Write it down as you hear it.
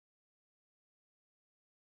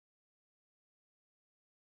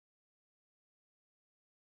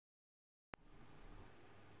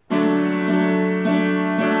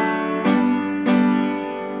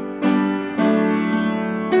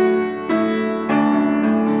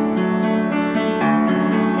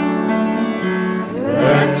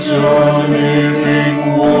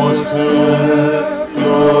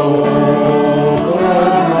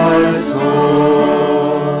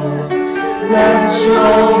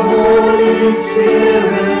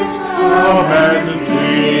Spirit, come and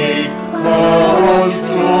take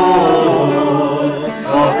control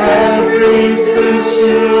of every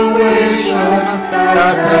situation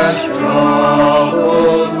that has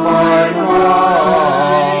troubled my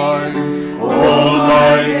mind. All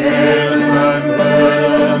my cares and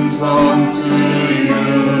burdens unto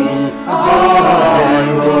you I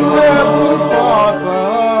roll. Heavenly Father,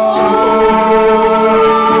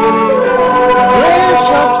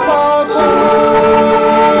 gracious Father,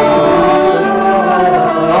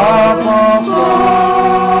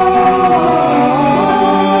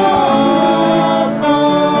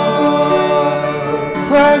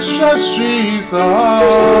 precious Jesus,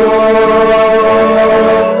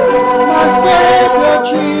 my Savior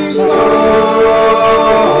Jesus,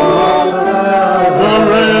 the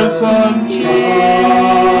risen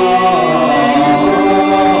Jesus,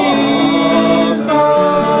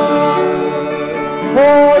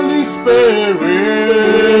 Holy Spirit,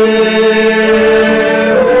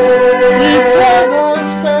 eternal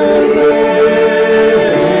Spirit,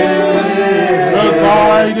 the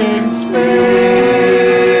guiding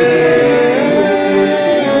Spirit.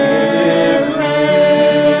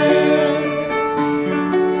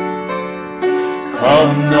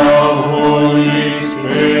 Come now, Holy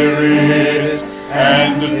Spirit,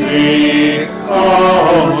 and take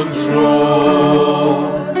control.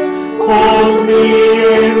 Hold me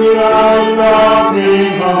in your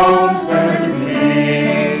loving arms and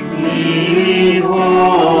make me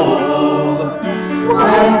whole.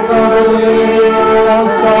 Wipe away all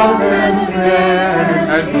thoughts and fears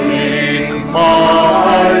and take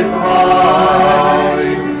my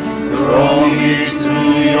pride. Draw me to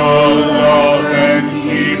your love and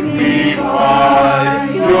keep me by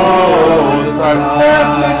your side.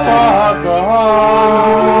 Heavenly Father,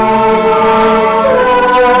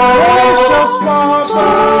 precious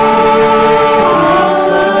Father,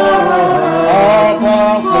 Abba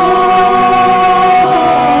Father,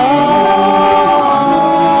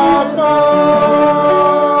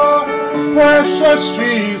 precious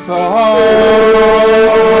Jesus,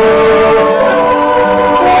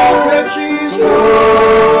 Savior Jesus,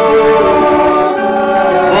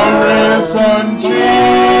 the risen Jesus,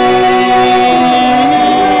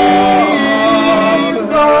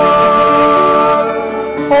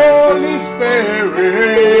 Holy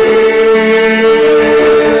Spirit,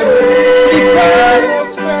 eternal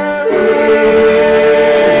Spirit,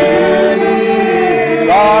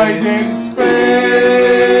 guiding Spirit.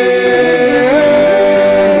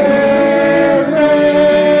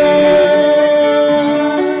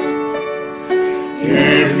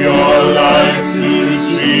 Give your life to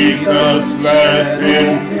Jesus, let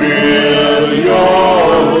him fill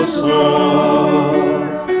your soul.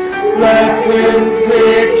 Let him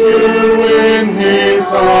take you in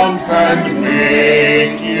his arms and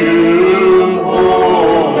make you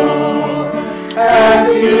whole. As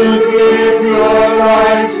you give your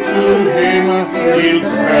life to him, he'll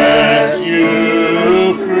set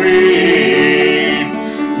you free.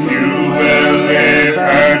 You will live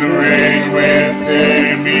and reign with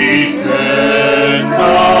him eternally.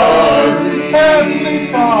 Heavenly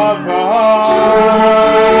Father,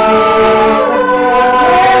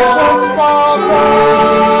 precious Father,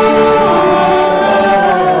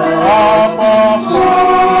 Abba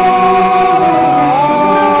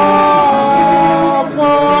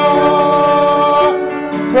Father,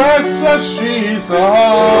 precious Jesus,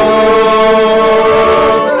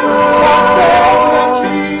 my Savior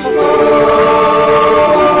Jesus,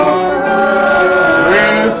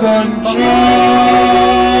 risen Jesus.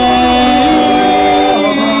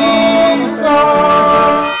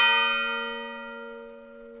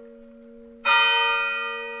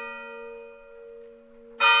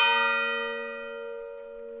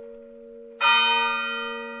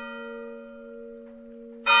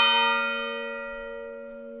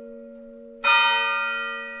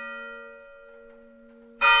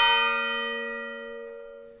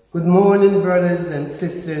 Good morning, brothers and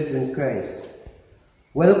sisters in Christ.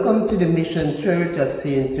 Welcome to the Mission Church of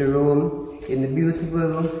St. Jerome in the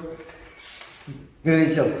beautiful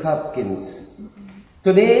village of Hopkins.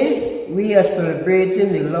 Today, we are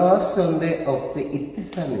celebrating the last Sunday of the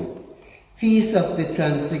Epiphany, Feast of the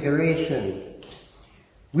Transfiguration.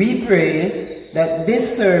 We pray that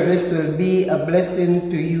this service will be a blessing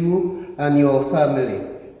to you and your family.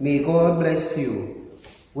 May God bless you.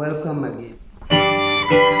 Welcome again.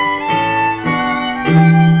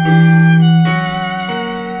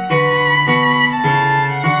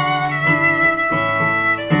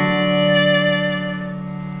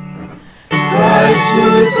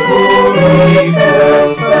 Whose glory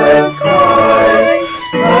fills the skies,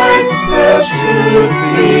 Christ the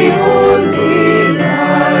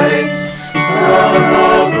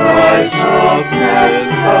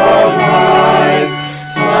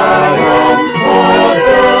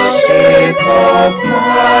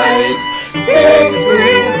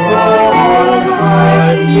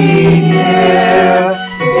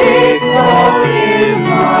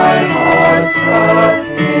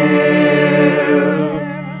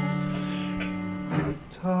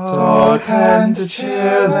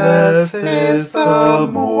Featureless is the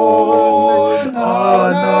moon,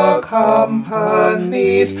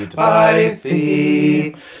 unaccompanied by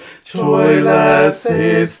thee. Joyless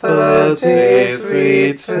is the day's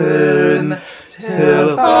return,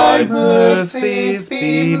 till thy mercy's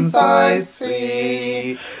beams I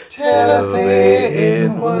see, till they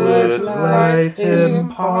inward light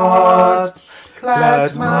impart,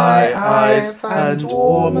 glad my eyes and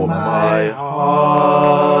warm my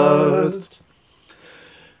heart.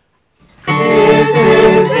 This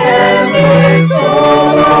is every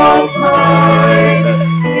soul of mine,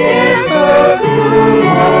 is the gloom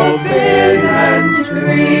of sin and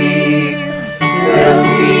grief,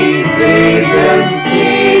 the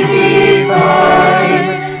radiancy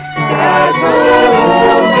divine, scatter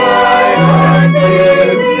all my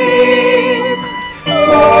unbelief,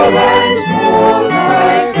 all and more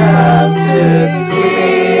thyself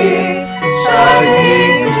display,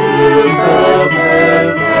 shining to the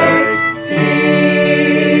perfect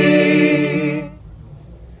day.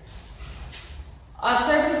 Our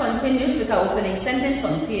service continues with our opening sentence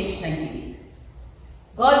on page 98.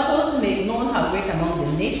 God chose to make known how great among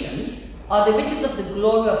the nations are the riches of the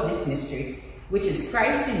glory of this mystery, which is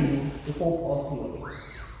Christ in you, the hope of glory.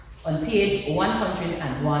 On page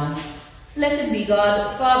 101, blessed be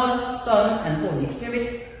God, Father, Son, and Holy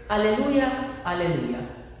Spirit. Alleluia, alleluia.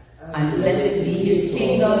 And blessed be his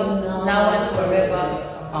kingdom, now and forever.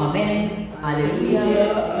 Amen.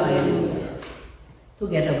 Alleluia, alleluia.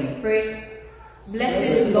 Together we pray.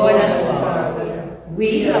 Blessed Lord and Father,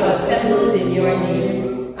 we have assembled in your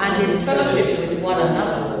name and in fellowship with one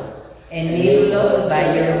another. Enable us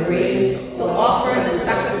by your grace to offer the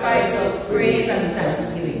sacrifice of praise and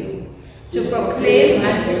thanksgiving, to proclaim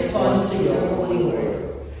and respond to your holy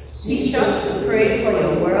word. Teach us to pray for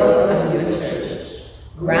your world and your church.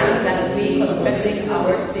 Grant that we, confessing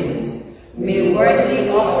our sins, may worthily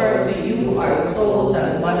offer to you our souls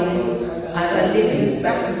and bodies as a living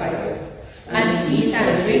sacrifice, and eat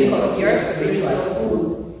and drink of your spiritual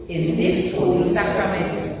food in this holy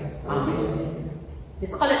sacrament. Amen. The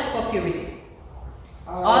collect for purity.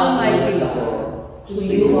 Almighty God, to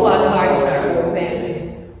you all hearts are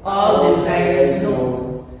open, all desires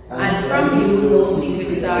known, and from you no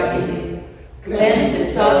secrets are hidden. Cleanse the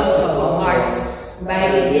thoughts of our hearts by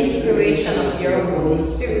the inspiration of your Holy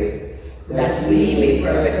Spirit, that we may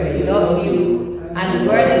perfectly love you and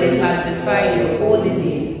worthily magnify your holy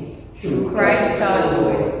name, through Christ our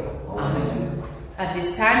Lord. Amen. At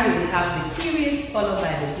this time we will have the Kyries followed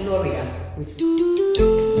by the Gloria, which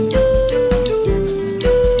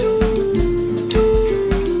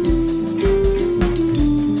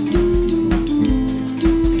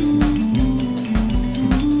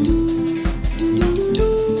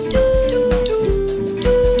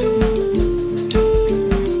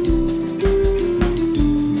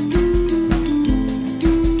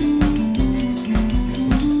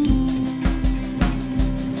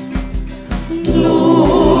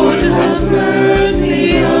Lord, have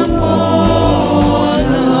mercy upon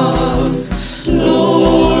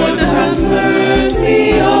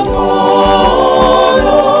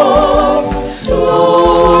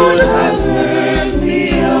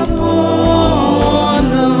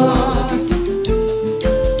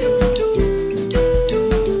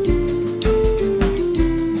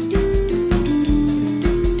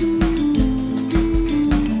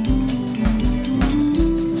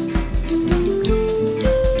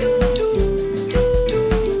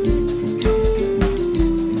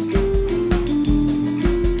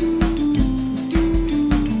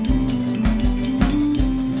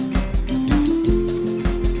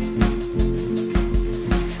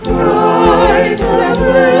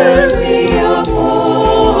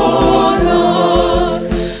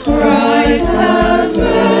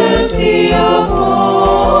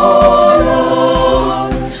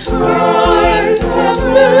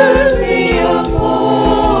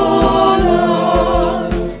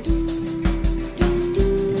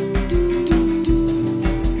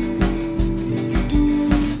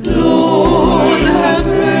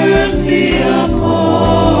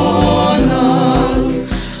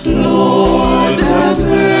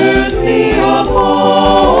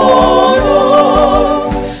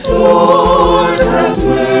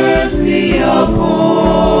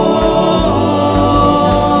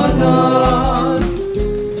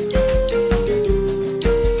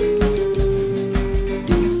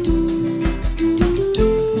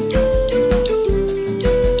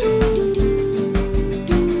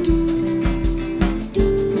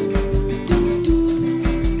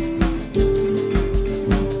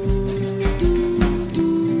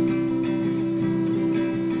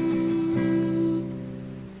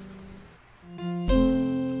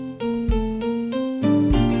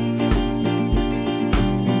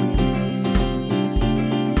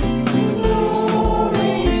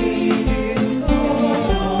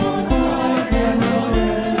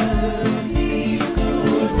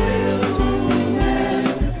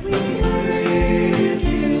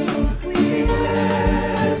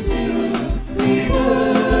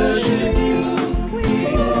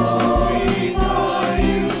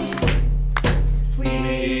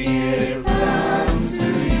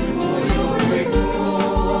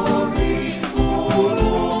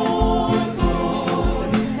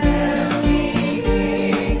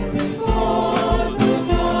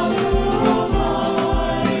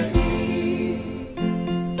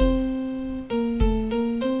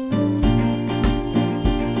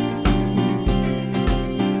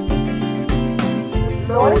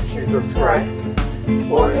Jesus Christ,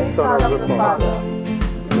 only Son of the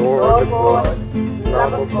Father, Lord God,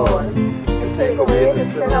 Lamb of God, to take away the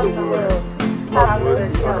sin of the world, have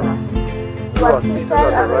mercy on us. You are seated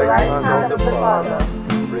at the right hand of the Father.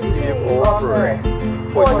 Receive all prayer,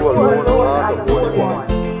 for you alone are the Holy One.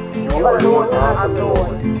 You alone are the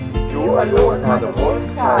Lord. You alone are the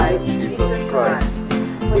Most High, Jesus Christ,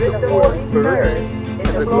 with the Holy Spirit,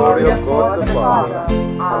 in the glory of God the Father.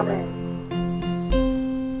 Amen.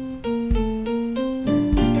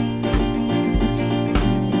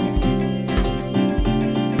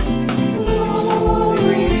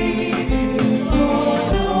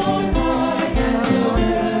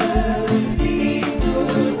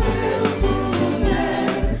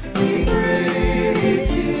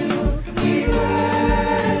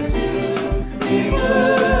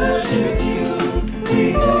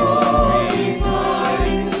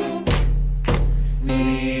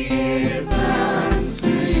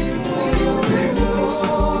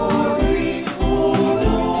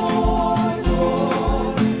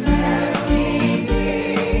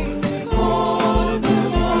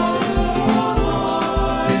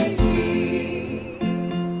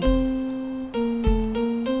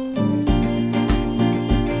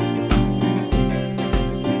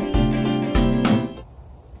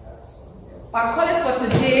 Our collect for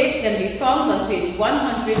today can be found on page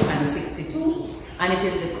 162, and it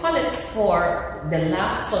is the collect for the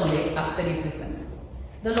last Sunday after the Epiphany.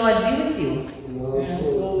 The Lord be with you. And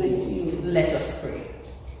so with you. Let us pray.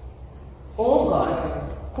 O God,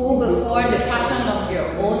 who before the passion of your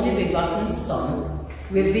only begotten Son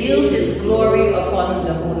revealed his glory upon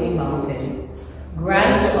the holy mountain,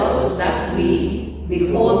 grant to us that we,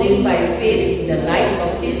 beholding by faith the light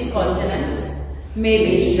of his countenance, may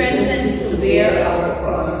be strengthened to bear our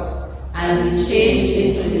cross, and be changed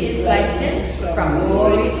into his likeness from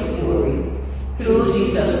glory to glory. Through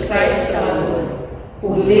Jesus Christ our Lord,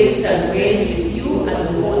 who lives and reigns with you and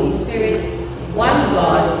the Holy Spirit, one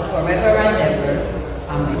God, forever and ever.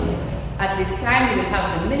 Amen. At this time, we will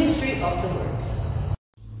have the ministry of the word.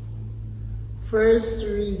 First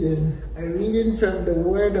reading, a reading from the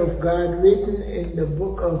Word of God written in the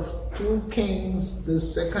book of 2 Kings, the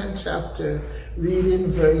 2nd chapter, reading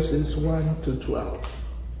verses 1 to 12.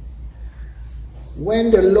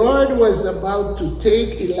 When the Lord was about to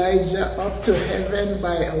take Elijah up to heaven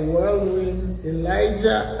by a whirlwind,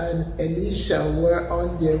 Elijah and Elisha were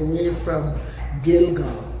on their way from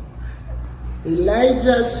Gilgal.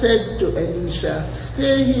 Elijah said to Elisha,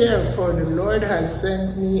 "Stay here, for the Lord has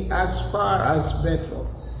sent me as far as Bethel."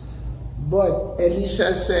 But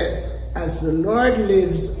Elisha said, "As the Lord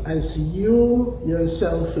lives, as you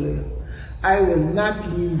yourself live, I will not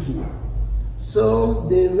leave you." So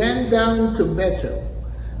they went down to Bethel.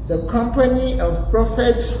 The company of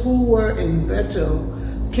prophets who were in Bethel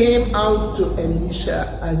came out to Elisha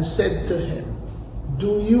and said to him,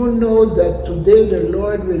 "Do you know that today the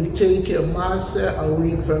Lord will take your master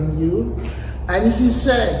away from you?" And he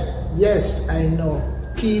said, "Yes, I know.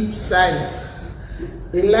 Keep silent."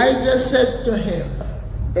 Elijah said to him,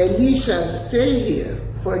 "Elisha, stay here,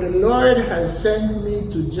 for the Lord has sent me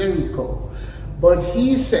to Jericho." But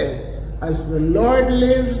he said, "As the Lord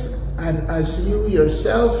lives, and as you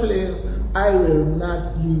yourself live, I will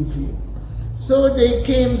not leave you." So they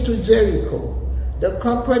came to Jericho. The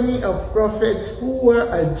company of prophets who were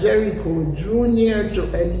at Jericho drew near to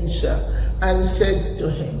Elisha and said to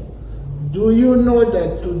him, "Do you know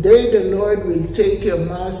that today the Lord will take your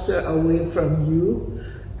master away from you?"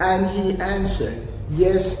 And he answered,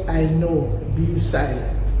 "Yes, I know. Be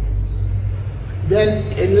silent." Then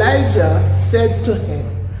Elijah said to him,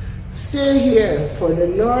 "Stay here, for the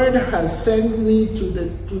Lord has sent me to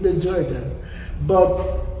the Jordan." But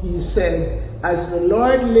he said, "As the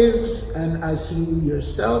Lord lives, and as you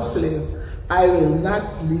yourself live, I will not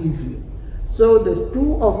leave you." So the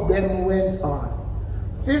two of them went on.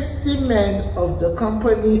 50 men of the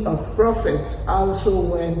company of prophets also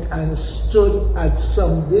went and stood at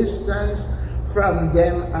some distance from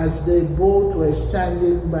them as they both were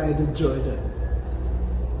standing by the Jordan.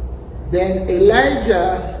 Then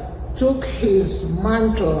Elijah took his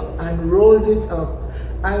mantle and rolled it up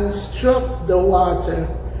and struck the water.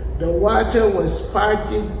 The water was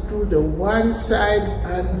parted to the one side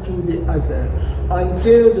and to the other,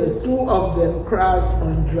 until the two of them crossed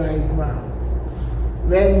on dry ground.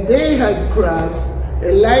 When they had crossed,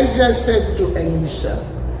 Elijah said to Elisha,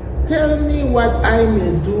 "Tell me what I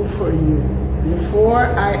may do for you before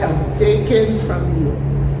I am taken from you."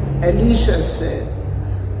 Elisha said,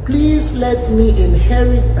 "Please let me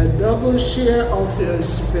inherit a double share of your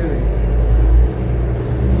spirit."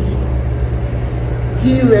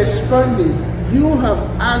 He responded, You have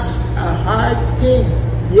asked a hard thing,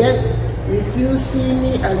 yet if you see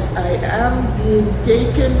me as I am being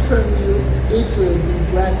taken from you, it will be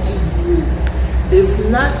granted you. If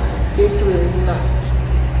not, it will not.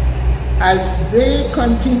 As they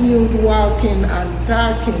continued walking and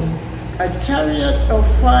talking, a chariot of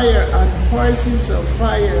fire and horses of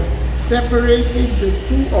fire separated the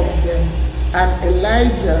two of them, and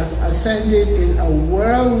Elijah ascended in a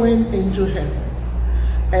whirlwind into heaven.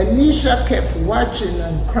 Elisha kept watching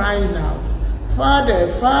and crying out, "Father,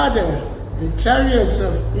 Father, the chariots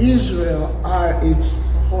of Israel are its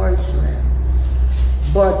horsemen."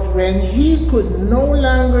 But when he could no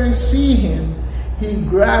longer see him, he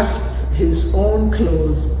grasped his own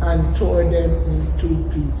clothes and tore them in 2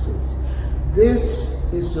 pieces. This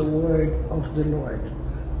is the word of the Lord.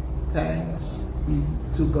 Thanks be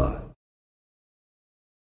to God.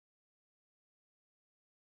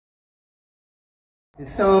 The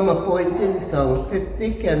psalm appointed, Psalm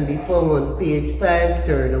 50, can be found on page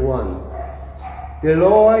 531. The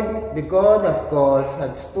Lord, the God of gods,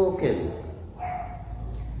 had spoken.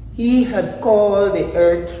 He had called the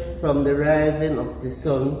earth from the rising of the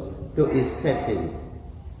sun to its setting.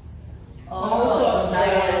 Out of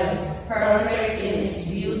Zion, perfect in its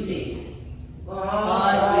beauty,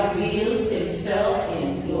 God reveals himself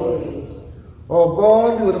in glory. Our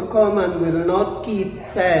God will come and will not keep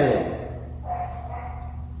silent.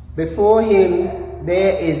 Before him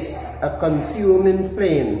there is a consuming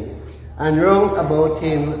flame, and round about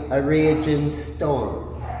him a raging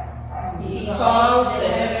storm. He calls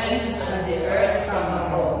the heavens and the earth from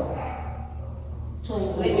above to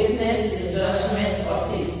witness the judgment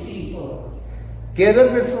of his people.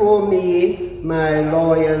 Gather before me my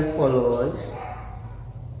loyal followers,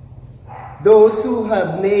 those who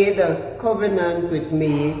have made a covenant with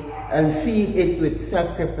me and sealed it with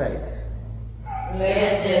sacrifice.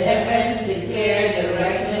 Let the heavens declare the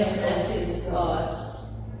righteousness is God's.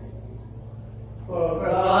 For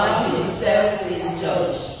God himself is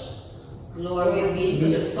judge. Glory be to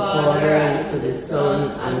the Father, and to the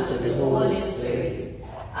Son, and to the Holy Spirit,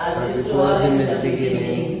 as it was in the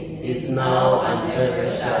beginning, is now, and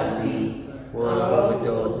ever shall be, world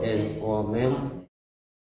without end. Amen.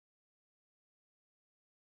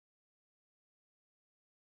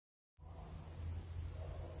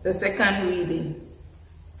 The second reading.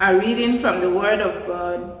 A reading from the Word of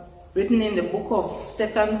God, written in the book of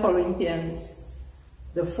 2 Corinthians,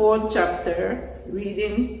 the 4th chapter,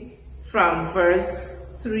 reading from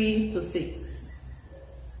verse 3 to 6.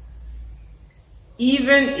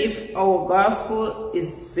 Even if our gospel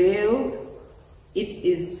is veiled, it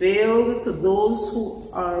is veiled to those who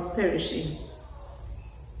are perishing.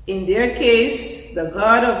 In their case, the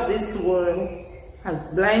God of this world has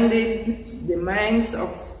blinded the minds of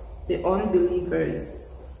the unbelievers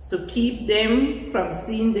to keep them from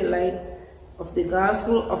seeing the light of the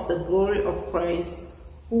gospel of the glory of Christ,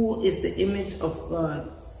 who is the image of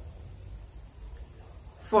God.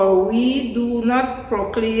 For we do not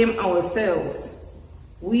proclaim ourselves.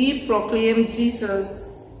 We proclaim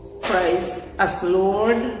Jesus Christ as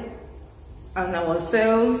Lord, and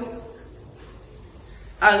ourselves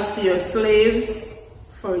as your slaves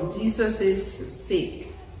for Jesus'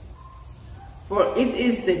 sake. For it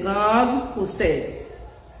is the God who said,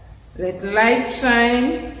 "Let light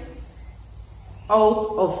shine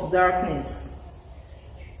out of darkness,"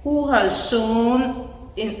 who has shone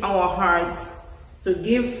in our hearts to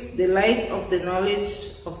give the light of the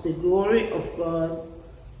knowledge of the glory of God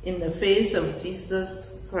in the face of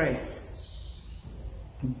Jesus Christ.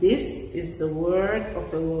 This is the word of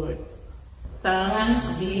the Lord. Thanks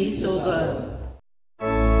be to God.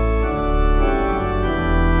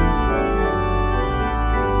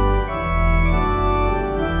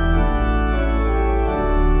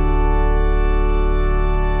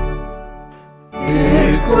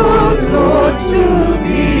 This was not to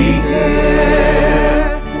be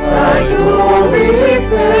here, thy glory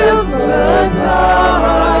fills the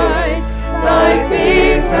night, thy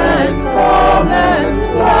face and torment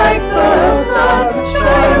like the sun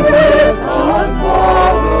shine with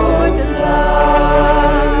unborrowed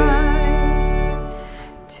light.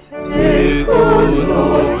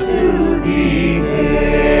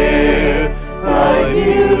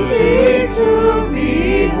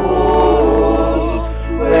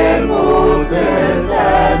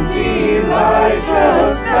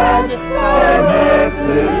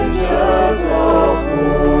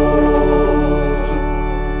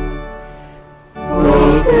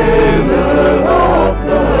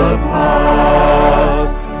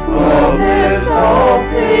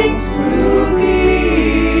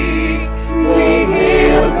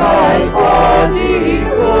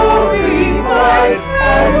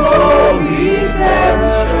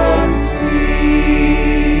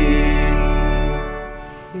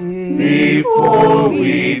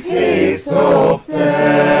 taste of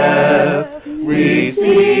death, we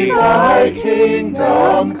see thy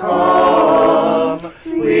kingdom come.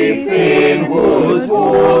 We fain would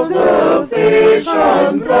hold the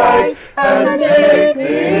vision bright, and take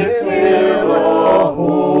this hill our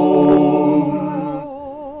home.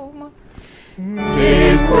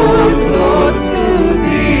 'Tis good not to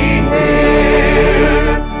be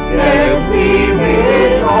here, yet we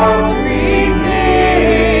may not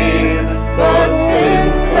remain. But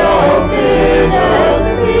since thou bids us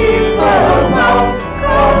leave the mount,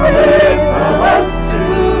 come with us to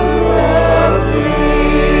the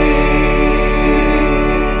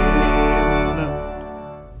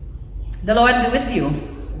The Lord be with you.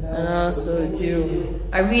 And also with you.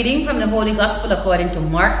 A reading from the Holy Gospel according to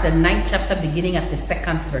Mark, the 9th chapter, beginning at the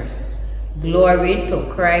 2nd verse. Glory to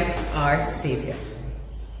Christ our Savior.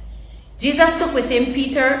 Jesus took with him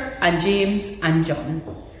Peter and James and John,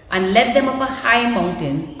 and led them up a high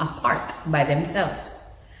mountain apart by themselves.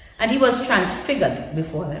 And he was transfigured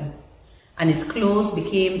before them, and his clothes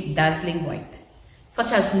became dazzling white,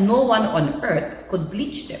 such as no one on earth could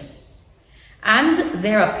bleach them. And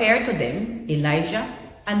there appeared to them Elijah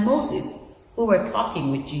and Moses, who were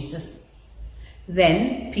talking with Jesus.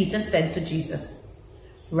 Then Peter said to Jesus,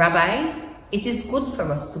 Rabbi, it is good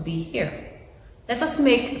for us to be here. Let us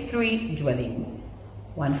make 3 dwellings,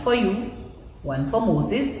 one for you, one for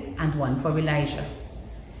Moses, and one for Elijah.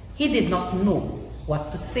 He did not know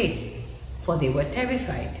what to say, for they were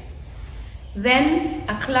terrified. Then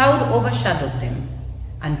a cloud overshadowed them,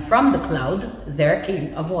 and from the cloud there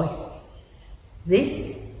came a voice.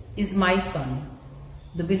 This is my Son,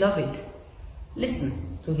 the Beloved.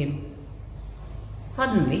 Listen to him.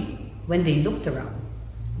 Suddenly, when they looked around,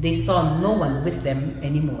 they saw no one with them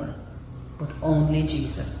anymore, but only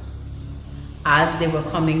Jesus. As they were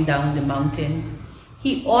coming down the mountain,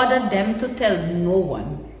 he ordered them to tell no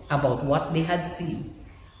one about what they had seen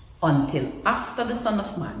until after the Son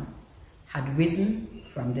of Man had risen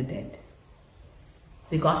from the dead.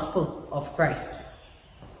 The Gospel of Christ.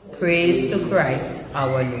 Praise to Christ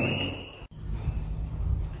our Lord.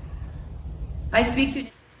 I speak to you.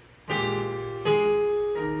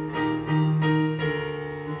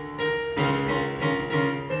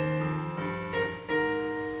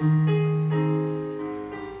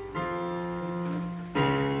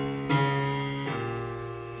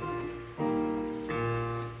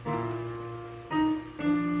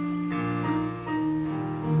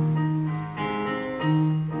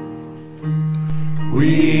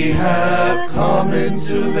 We have come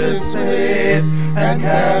into this place and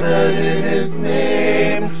gathered in his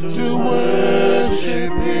name to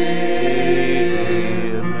worship him.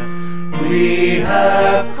 We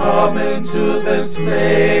have come into this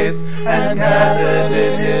place and gathered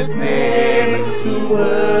in his name to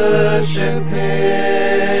worship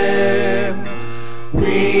him.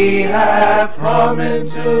 We have come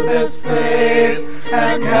into this place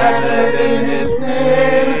and gathered in his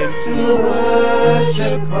name to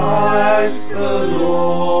worship Christ the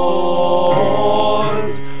Lord.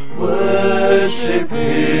 Worship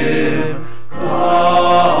him,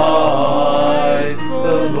 Christ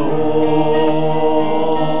the Lord.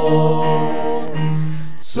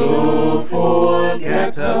 So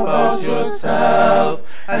forget about yourself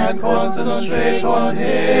and concentrate on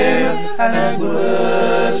him and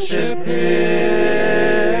worship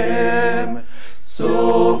him.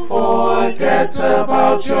 So forget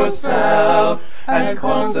about yourself and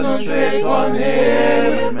concentrate on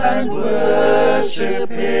him and worship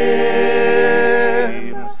him.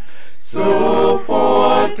 So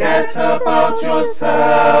forget about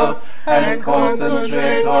yourself and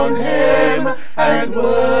concentrate on him and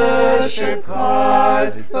worship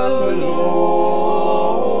Christ the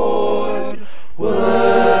Lord.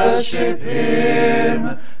 Worship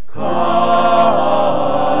him, Christ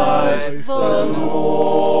the Lord.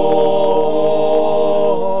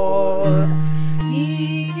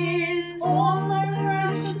 He is all my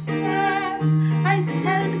righteousness. I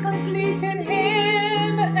stand complete in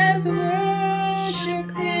him and worship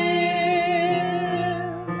him.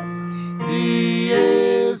 He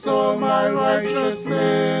is all my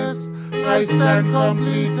righteousness. I stand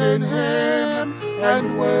complete in him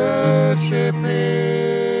and worship him.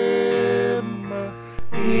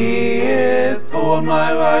 He is all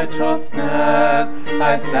my righteousness.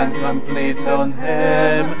 I stand complete on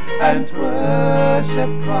him and worship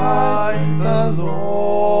Christ the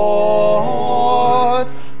Lord.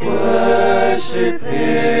 Worship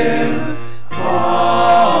him,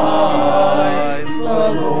 Christ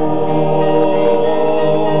the Lord.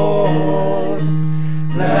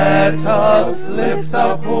 Let us lift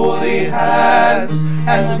up holy hands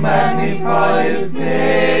and magnify his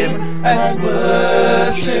name. and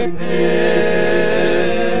worship Him.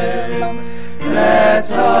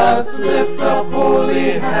 Let us lift up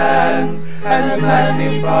holy hands and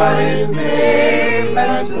magnify His name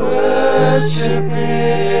and worship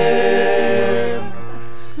Him.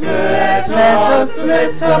 Let us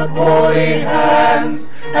lift up holy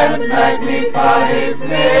hands and magnify His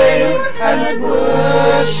name and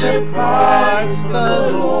worship Christ the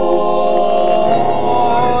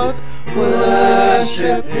Lord.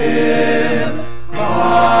 Worship Him,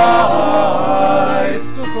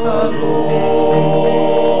 Christ the Lord.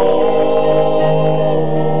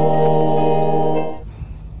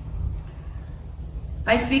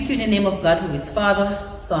 I speak to you in the name of God, who is Father,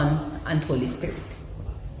 Son, and Holy Spirit.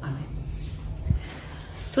 Amen.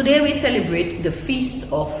 Today we celebrate the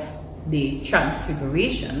feast of the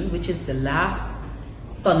Transfiguration, which is the last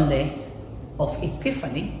Sunday of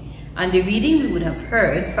Epiphany. And the reading we would have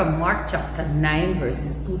heard from Mark chapter 9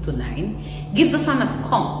 verses 2 to 9 gives us an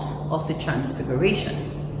account of the Transfiguration.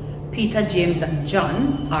 Peter, James, and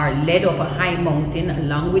John are led up a high mountain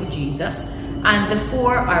along with Jesus, and the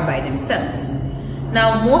four are by themselves.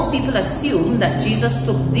 Now, most people assume that Jesus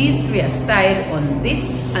took these three aside on this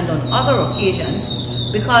and on other occasions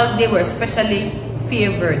because they were specially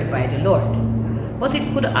favored by the Lord. But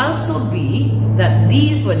it could also be that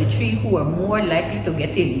these were the three who were more likely to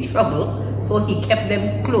get in trouble, so he kept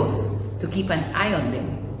them close to keep an eye on them.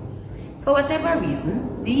 For whatever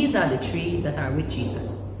reason, these are the three that are with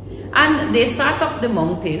Jesus. And they start up the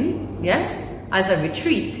mountain, yes, as a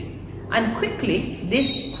retreat. And quickly,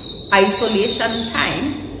 this isolation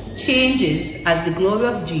time changes as the glory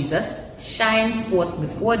of Jesus shines forth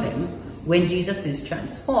before them when Jesus is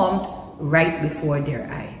transformed right before their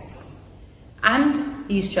eyes. And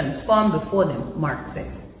he's transformed before them, Mark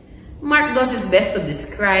says. Mark does his best to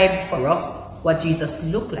describe for us what Jesus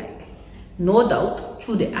looked like. No doubt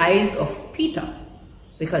through the eyes of Peter,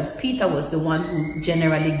 because Peter was the one who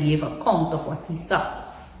generally gave account of what he saw.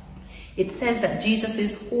 It says that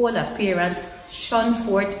Jesus' whole appearance shone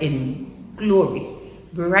forth in glory,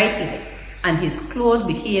 bright light, and his clothes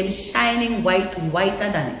became shining white,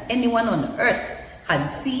 whiter than anyone on earth had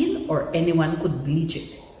seen or anyone could bleach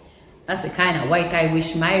it. That's the kind of white I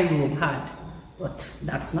wish my robe had, but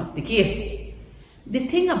that's not the case. The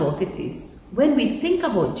thing about it is, when we think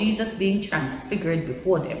about Jesus being transfigured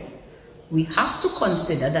before them, we have to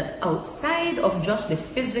consider that outside of just the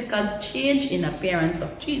physical change in appearance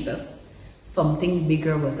of Jesus, something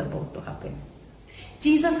bigger was about to happen.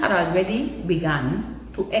 Jesus had already begun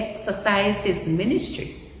to exercise his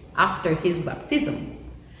ministry after his baptism.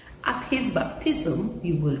 At his baptism,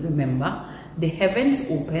 you will remember, the heavens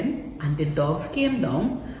opened and the dove came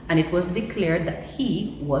down, and it was declared that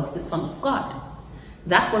he was the Son of God.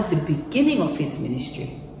 That was the beginning of his ministry.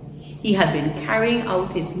 He had been carrying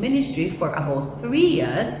out his ministry for about 3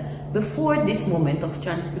 years before this moment of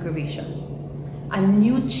transfiguration. A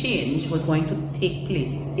new change was going to take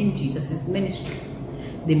place in Jesus' ministry.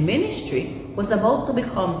 The ministry was about to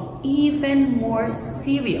become even more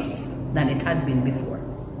serious than it had been before.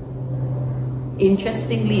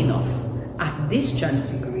 Interestingly enough, at this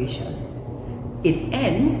transfiguration, it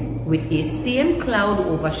ends with a same cloud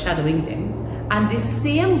overshadowing them and the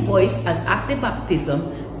same voice as at the baptism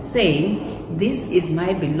saying, "This is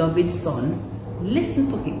my beloved Son, listen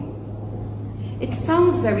to him." It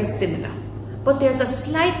sounds very similar, but there's a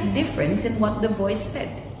slight difference in what the voice said.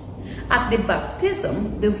 At the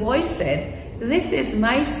baptism, the voice said, "This is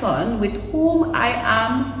my Son with whom I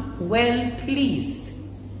am well pleased."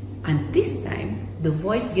 And this time, the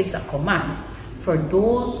voice gives a command for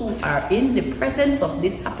those who are in the presence of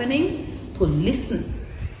this happening to listen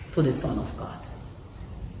to the Son of God.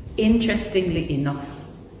 Interestingly enough,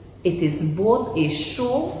 it is both a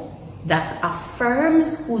show that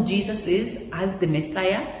affirms who Jesus is as the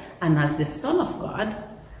Messiah and as the Son of God,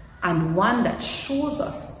 and one that shows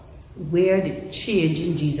us where the change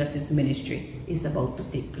in Jesus' ministry is about to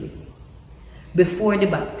take place. Before the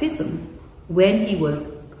baptism, when he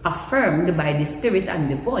was affirmed by the Spirit and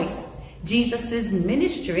the voice, Jesus'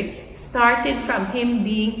 ministry started from him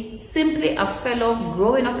being simply a fellow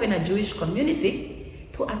growing up in a Jewish community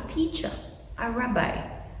to a teacher, a rabbi,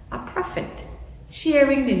 a prophet,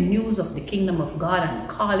 sharing the news of the kingdom of God and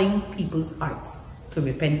calling people's hearts to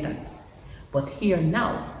repentance. But here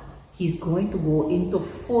now, he's going to go into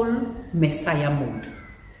full Messiah mode.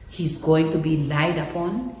 He's going to be lied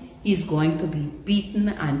upon, he's going to be beaten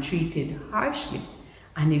and treated harshly,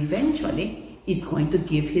 and eventually he's going to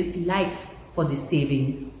give his life for the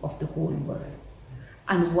saving of the whole world.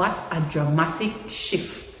 And what a dramatic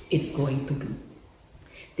shift it's going to be.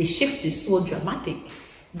 The shift is so dramatic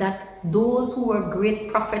that those who were great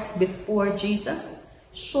prophets before Jesus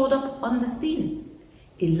showed up on the scene.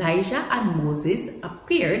 Elijah and Moses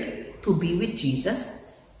appeared to be with Jesus,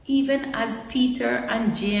 even as Peter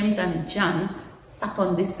and James and John sat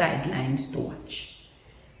on the sidelines to watch.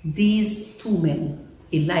 These two men,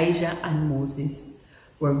 Elijah and Moses,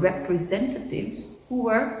 were representatives who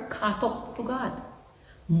were caught up to God.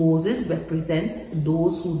 Moses represents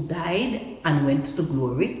those who died and went to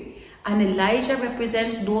glory, and Elijah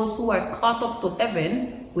represents those who are caught up to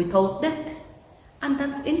heaven without death. And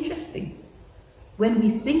that's interesting. When we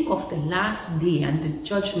think of the last day and the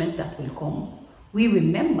judgment that will come, we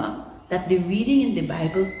remember that the reading in the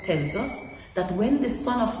Bible tells us that when the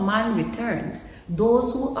Son of Man returns,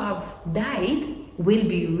 those who have died will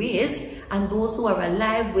be raised, and those who are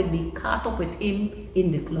alive will be caught up with him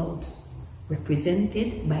in the clouds,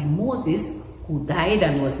 represented by Moses, who died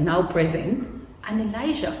and was now present, and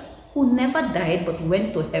Elijah, who never died but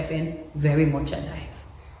went to heaven very much alive.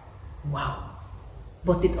 Wow.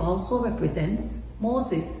 But it also represents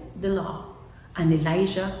Moses, the law, and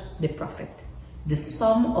Elijah, the prophet. The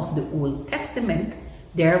sum of the Old Testament,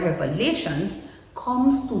 their revelations,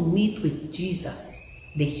 comes to meet with Jesus,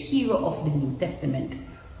 the hero of the New Testament,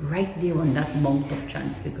 right there on that Mount of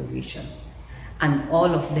Transfiguration. And all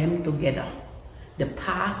of them together, the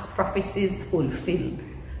past prophecies fulfilled,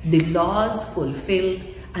 the laws fulfilled,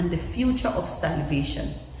 and the future of salvation,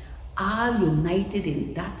 all united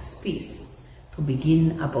in that space to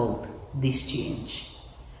begin about this change.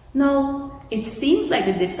 Now, it seems like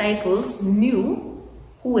the disciples knew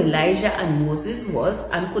who Elijah and Moses was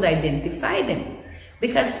and could identify them,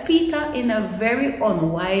 because Peter, in a very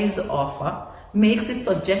unwise offer, makes a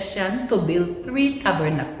suggestion to build 3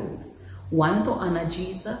 tabernacles, one to honor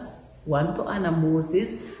Jesus, one to honor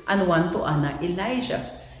Moses, and one to honor Elijah.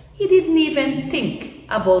 He didn't even think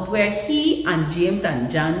about where he and James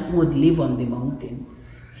and John would live on the mountain.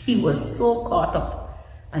 He was so caught up.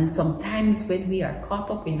 And sometimes when we are caught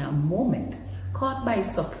up in a moment, caught by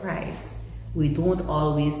surprise, we don't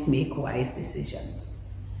always make wise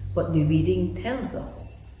decisions. But the reading tells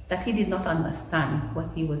us that he did not understand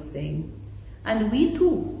what he was saying. And we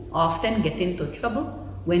too often get into trouble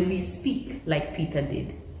when we speak like Peter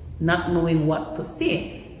did, not knowing what to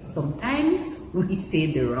say. Sometimes we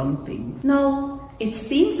say the wrong things. Now, it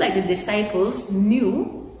seems like the disciples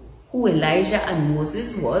knew who Elijah and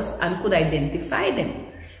Moses was and could identify them,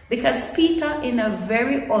 because Peter, in a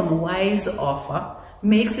very unwise offer,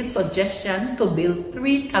 makes a suggestion to build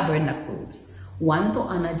 3 tabernacles, one to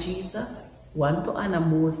honor Jesus, one to honor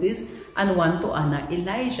Moses, and one to honor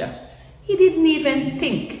Elijah. He didn't even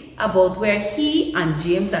think about where he and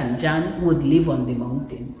James and John would live on the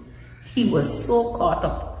mountain. He was so caught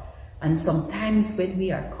up. And sometimes when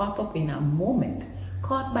we are caught up in a moment,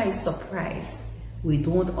 caught by surprise, we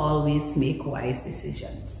don't always make wise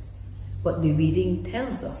decisions. But the reading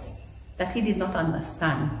tells us that he did not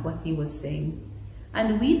understand what he was saying.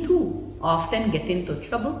 And we too often get into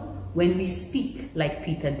trouble when we speak like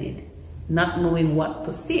Peter did, not knowing what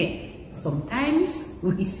to say. Sometimes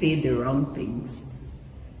we say the wrong things.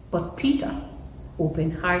 But Peter,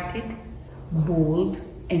 open-hearted, bold,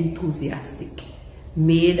 enthusiastic,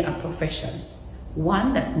 made a profession,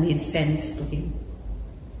 one that made sense to him.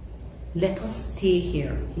 Let us stay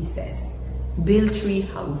here, he says, build 3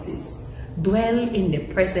 houses, dwell in the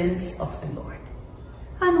presence of the Lord.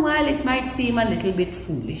 And while it might seem a little bit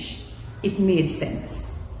foolish, it made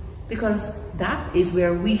sense, because that is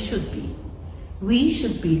where we should be. We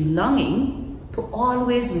should be longing to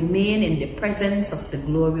always remain in the presence of the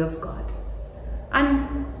glory of God.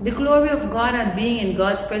 And the glory of God and being in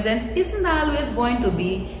God's presence isn't always going to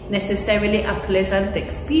be necessarily a pleasant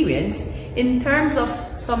experience, in terms of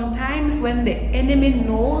sometimes when the enemy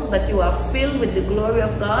knows that you are filled with the glory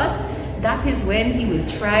of God, that is when he will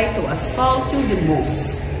try to assault you the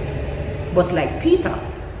most. But like Peter,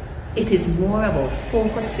 it is more about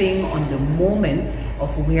focusing on the moment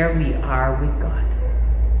of where we are with God.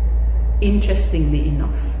 Interestingly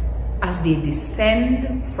enough, as they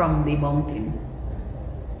descend from the mountain,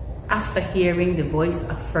 after hearing the voice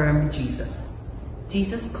affirm Jesus,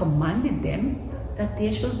 Jesus commanded them that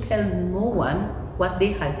they should tell no one what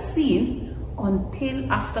they had seen until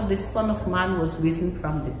after the Son of Man was risen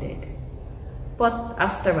from the dead. But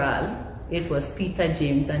after all, it was Peter,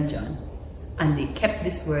 James, and John, and they kept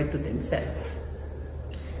this word to themselves.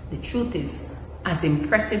 The truth is, as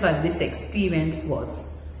impressive as this experience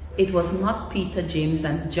was, it was not Peter, James,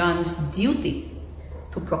 and John's duty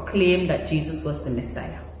to proclaim that Jesus was the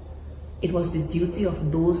Messiah. It was the duty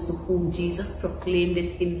of those to whom Jesus proclaimed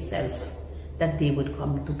it himself that they would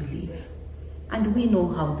come to believe. And we know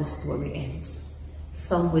how the story ends.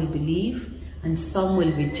 Some will believe, and some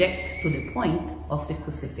will reject to the point of the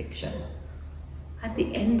crucifixion. At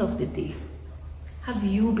the end of the day, have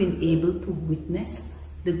you been able to witness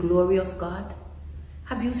the glory of God?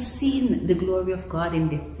 Have you seen the glory of God in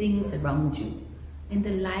the things around you, in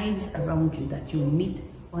the lives around you that you meet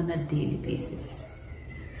on a daily basis?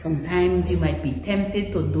 Sometimes you might be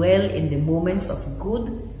tempted to dwell in the moments of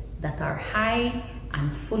good that are high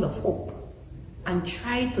and full of hope, and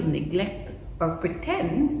try to neglect or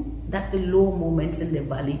pretend that the low moments in the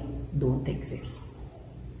valley don't exist.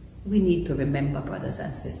 We need to remember, brothers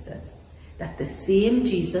and sisters, that the same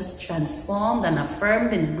Jesus transformed and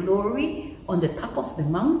affirmed in glory on the top of the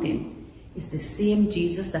mountain is the same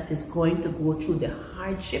Jesus that is going to go through the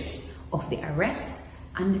hardships of the arrest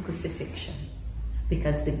and the crucifixion.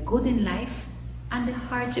 Because the good in life and the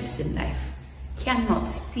hardships in life cannot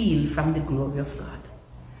steal from the glory of God.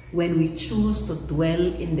 When we choose to dwell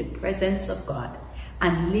in the presence of God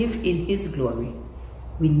and live in His glory,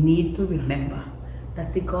 we need to remember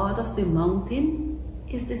that the God of the mountain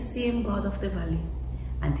is the same God of the valley,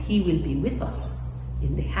 and He will be with us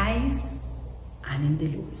in the highs and in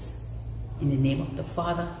the lows. In the name of the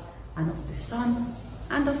Father, and of the Son,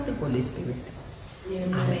 and of the Holy Spirit.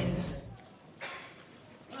 Amen. Amen.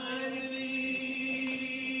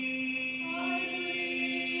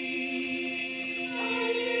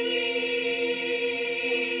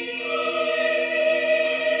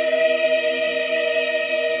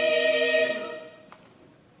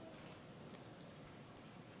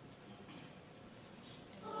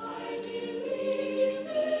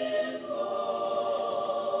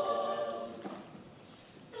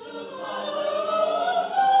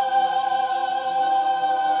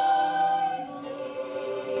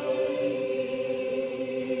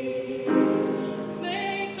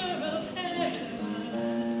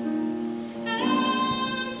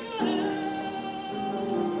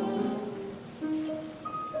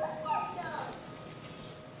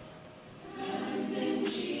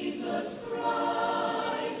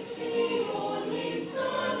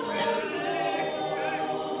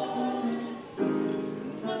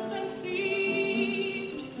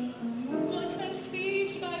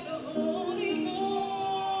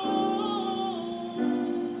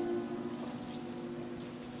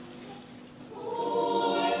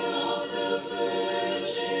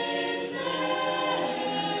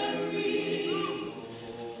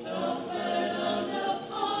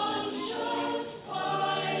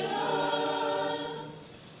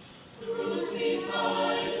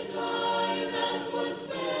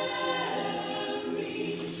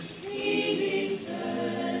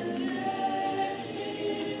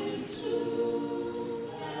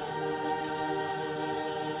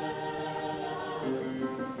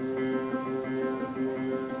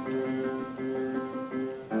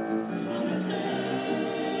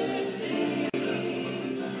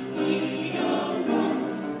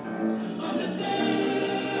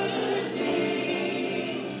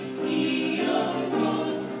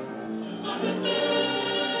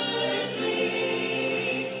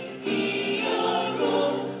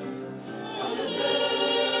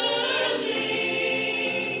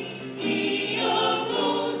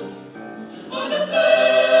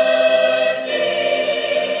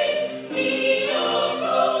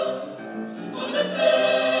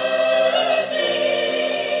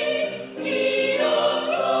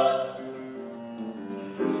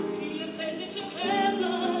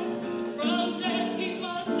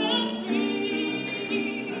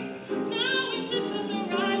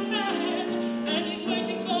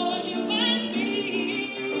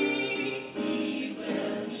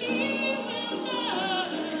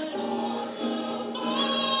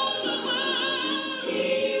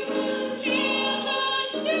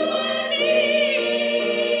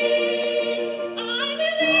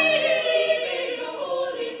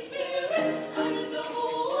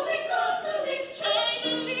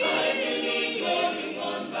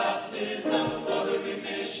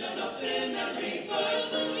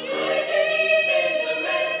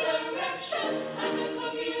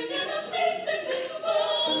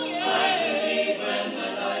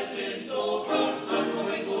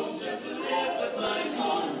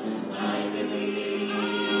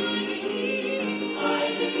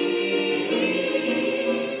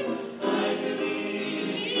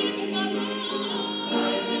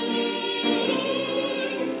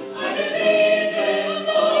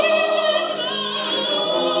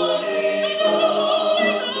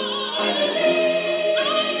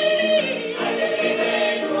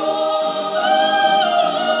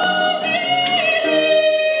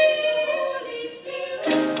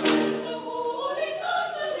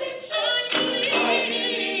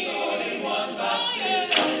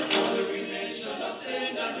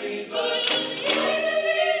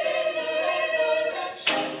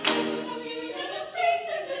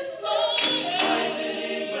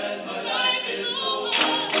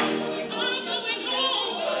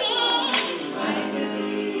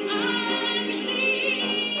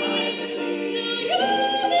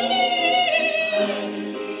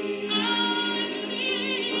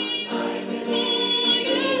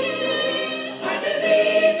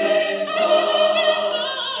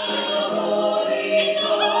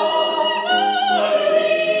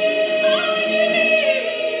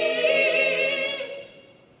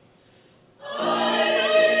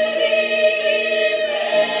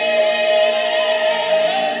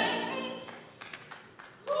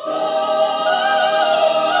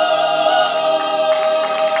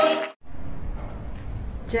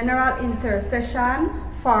 General Intercession,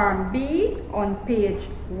 Form B, on page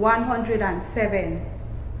 107.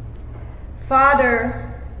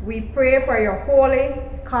 Father, we pray for your holy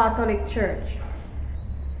Catholic Church,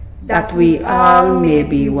 that we all may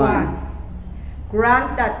be one.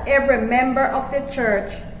 Grant that every member of the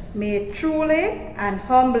Church may truly and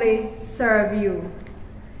humbly serve you,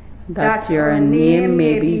 that your name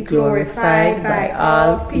may be glorified by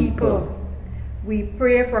all people. We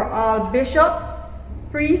pray for all bishops,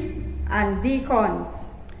 priests, and deacons,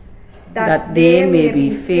 that they may be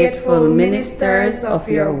faithful ministers of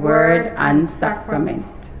your word and sacrament.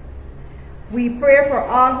 We pray for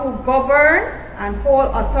all who govern and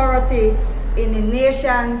hold authority in the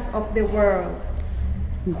nations of the world,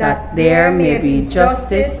 that there may be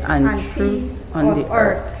justice and truth on the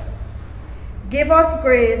earth. Give us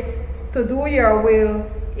grace to do your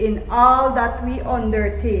will in all that we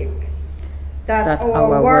undertake, that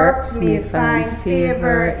our works may find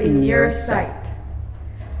favor in your sight.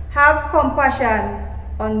 Have compassion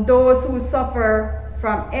on those who suffer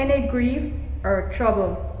from any grief or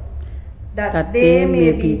trouble, that they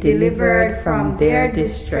may be delivered from their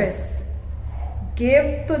distress.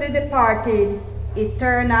 Give to the departed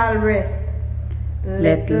eternal rest.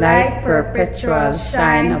 Let light perpetual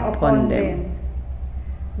shine upon them.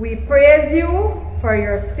 We praise you for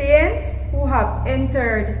your saints who have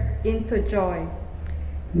entered into joy.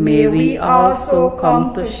 May we also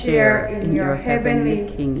come to share in your heavenly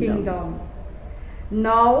kingdom.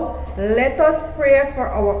 Now, let us pray for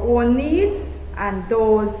our own needs and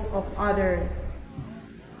those of others.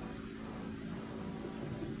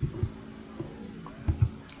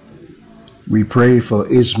 We pray for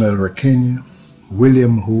Ismael Rakenya,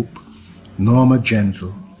 William Hope, Norma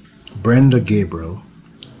Gentle, Brenda Gabriel,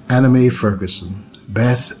 Anna Mae Ferguson,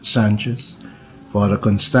 Beth Sanchez, Father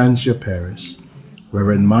Constancia Perez,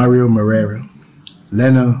 Reverend Mario Moreira,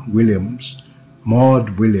 Lena Williams,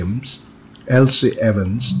 Maud Williams, Elsie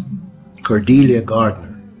Evans, Cordelia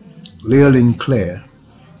Gardner, Leolyn Clare,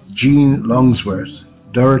 Jean Longsworth,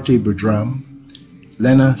 Dorothy Budram,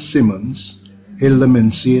 Lena Simmons, Hilda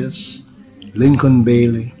Mencias, Lincoln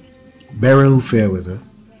Bailey, Beryl Fairweather,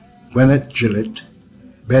 Gwyneth Gillett,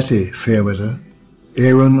 Betty Fairweather,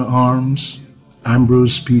 Aaron Arms,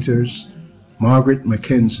 Ambrose Peters, Margaret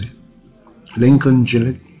Mackenzie, Lincoln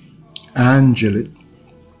Gillett, Ann Gillett,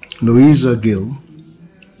 Louisa Gill,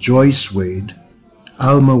 Joyce Wade,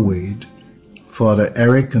 Alma Wade, Father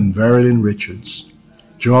Eric and Verlyn Richards,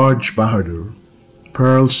 George Bahadur,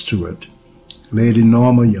 Pearl Stewart, Lady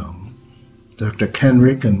Norma Young, Dr.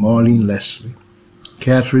 Kenrick and Maureen Leslie,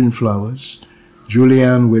 Catherine Flowers,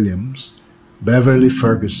 Julianne Williams, Beverly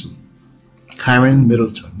Ferguson, Karen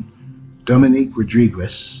Middleton, Dominique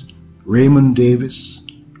Rodriguez, Raymond Davis,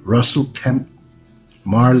 Russell Kemp,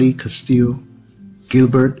 Marley Castillo,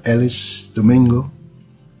 Gilbert Ellis Domingo,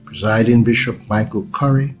 Presiding Bishop Michael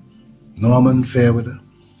Curry, Norman Fairweather,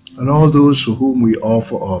 and all those for whom we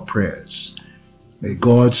offer our prayers. May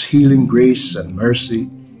God's healing grace and mercy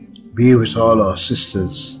be with all our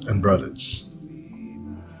sisters and brothers.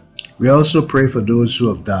 We also pray for those who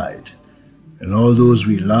have died and all those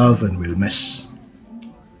we love and will miss.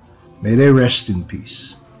 May they rest in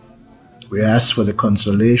peace. We ask for the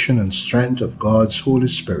consolation and strength of God's Holy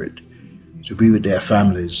Spirit to be with their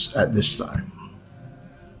families at this time.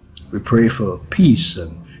 We pray for peace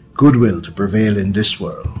and goodwill to prevail in this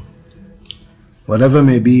world. Whatever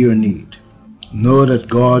may be your need, know that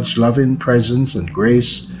God's loving presence and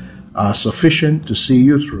grace are sufficient to see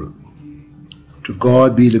you through. To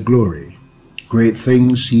God be the glory, great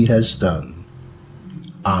things he has done.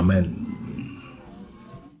 Amen.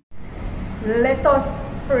 Let us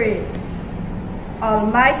pray.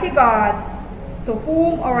 Almighty God, to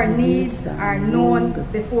whom our needs are known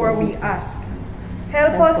before we ask,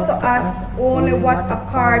 help us to ask only what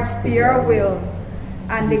accords to your will,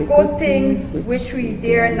 and the good things which we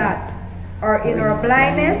dare not, or in our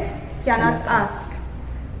blindness cannot ask.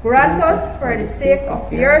 Grant us for the sake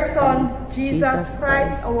of your Son, Jesus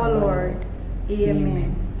Christ our Lord.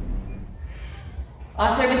 Amen.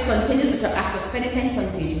 Our service continues with our act of penitence on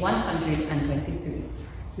page 123.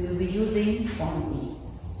 We will be using Form E.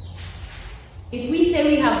 If we say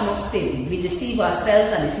we have no sin, we deceive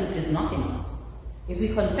ourselves and the truth is not in us. If we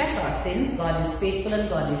confess our sins, God is faithful and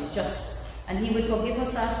God is just, and he will forgive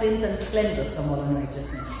us our sins and cleanse us from all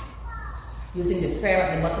unrighteousness. Using the prayer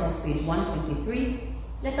at the bottom of page 123,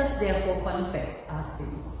 let us therefore confess our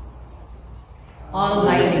sins.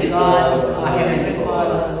 Almighty God, our Heavenly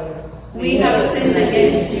Father, we have sinned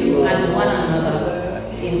against you and one another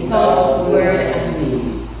in thought, word, and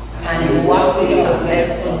deed, and in what we have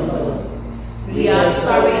left undone. We are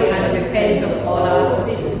sorry and repent of all our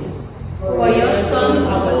sins. For your Son,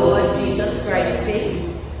 our Lord Jesus Christ's sake,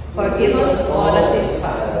 forgive us all that is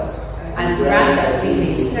past, and grant that we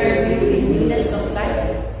may serve you in newness of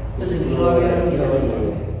life, to the glory of your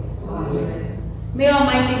name. Amen. May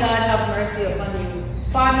Almighty God have mercy upon you,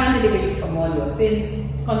 pardon and deliver you from all your sins,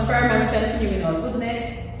 confirm and strengthen you in all goodness,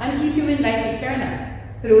 and keep you in life eternal,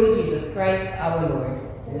 through Jesus Christ our Lord.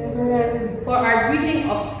 Amen. For our greeting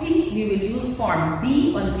of peace, we will use Form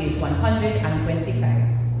B on page 125.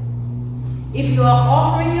 If you are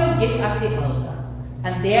offering your gift at the altar,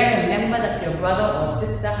 and there remember that your brother or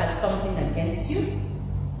sister has something against you,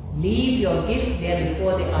 leave your gift there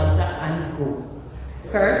before the altar and go.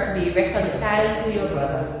 First be reconciled to your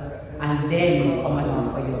brother, and then come and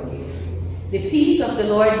offer your gift. The peace of the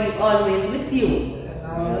Lord be always with you.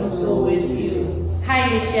 And also with you.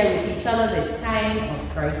 Kindly share with each other the sign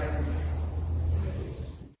of Christ's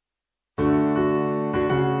peace.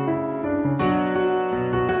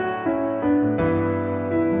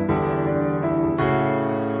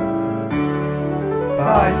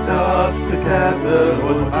 Bind us together,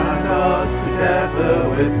 Lord, bind us together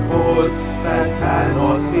with cords that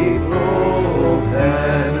cannot be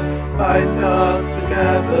broken. Bind us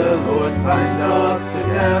together, Lord, bind us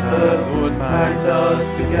together, Lord, bind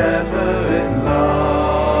us together in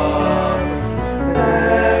love.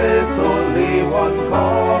 There is only one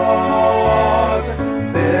God,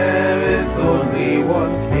 there is only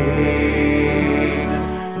one King,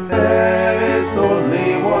 there is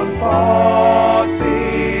only one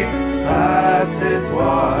body, that is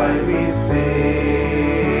why we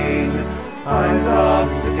sing. Bind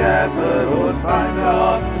us together, Lord, bind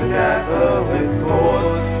us together with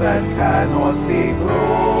cords that cannot be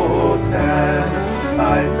broken.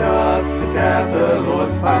 Bind us together,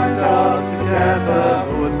 Lord, bind us together,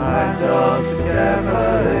 Lord, bind us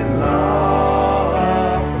together in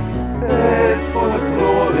love. Fit for the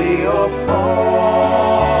glory of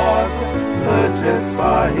God, purchased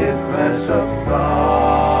by his precious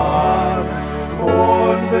Son,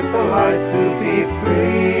 born with the right to be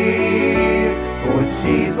free. For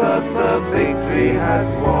Jesus the victory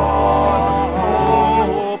has won.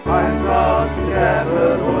 Oh, bind us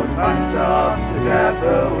together, Lord, bind us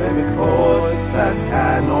together with cords that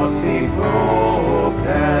cannot be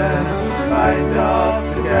broken. Bind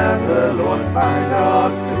us together, Lord, bind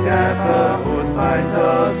us together, Lord, bind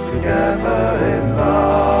us together in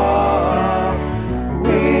love.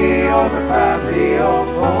 We are the family of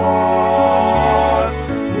God,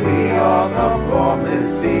 we are the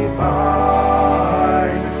promise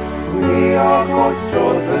divine, we are God's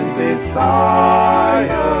chosen desire,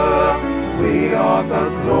 we are the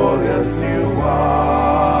glorious new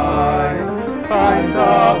wine. Bind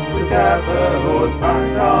us together, Lord,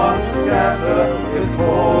 bind us together with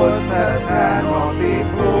cords that cannot be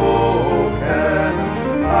broken.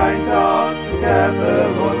 Bind us together,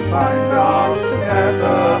 Lord, bind us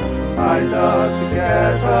together, bind us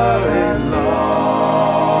together in love.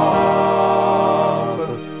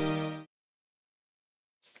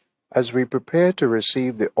 As we prepare to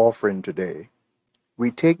receive the offering today,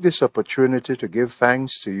 we take this opportunity to give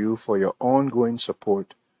thanks to you for your ongoing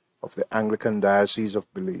support of the Anglican Diocese of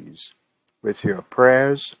Belize with your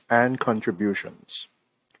prayers and contributions.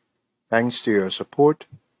 Thanks to your support,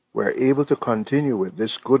 we're able to continue with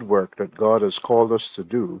this good work that God has called us to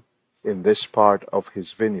do in this part of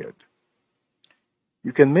his vineyard.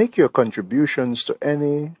 You can make your contributions to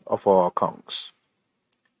any of our accounts.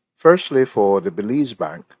 Firstly, for the Belize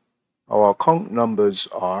Bank, our account numbers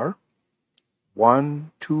are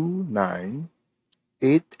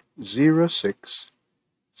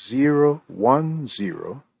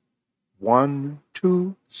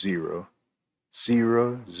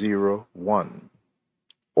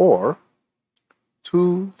or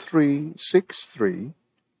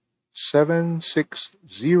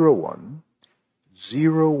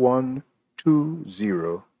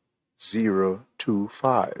 2363-7601-0120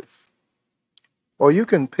 025. Or you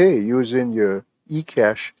can pay using your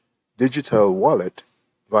eCash digital wallet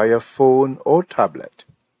via phone or tablet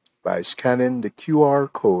by scanning the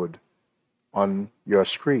QR code on your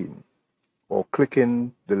screen or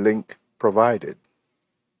clicking the link provided.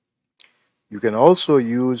 You can also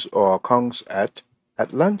use our accounts at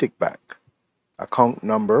Atlantic Bank, account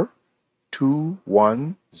number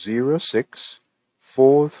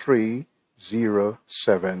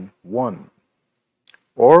 210643071,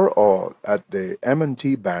 or at the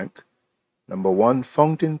M&T Bank, number 1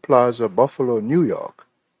 Fountain Plaza, Buffalo, New York,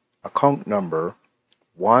 account number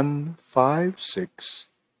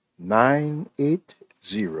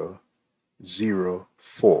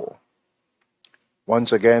 1569804.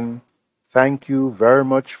 Once again, thank you very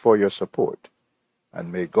much for your support,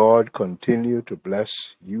 and may God continue to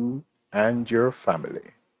bless you and your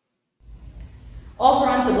family. Offer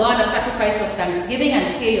unto God a sacrifice of thanksgiving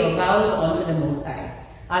and pay your vows unto the Most High.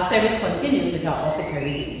 Our service continues with our offertory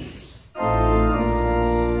reading.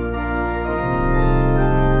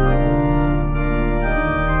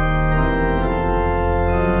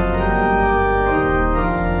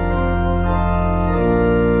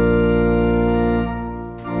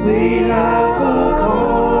 We have a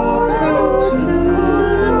gospel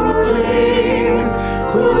to proclaim,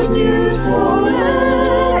 good news for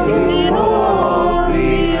men in all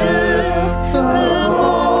the earth, the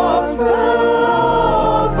gospel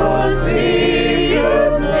of our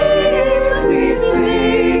Savior's name. We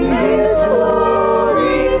sing His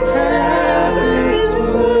glory, tell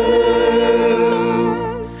His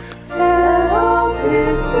word, tell of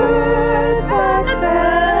His birth at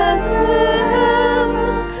Bethlehem,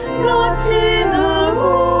 not in a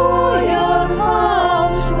royal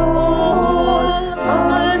household,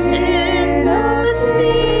 but in a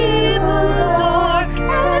stable dark,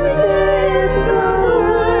 and in the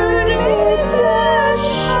Word made flesh,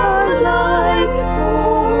 a light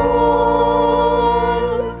for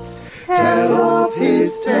all. Tell of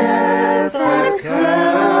His death at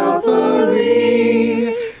Calvary,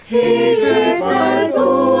 hated by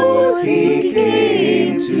those He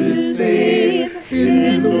came to save,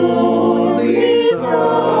 in lonely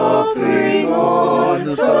suffering on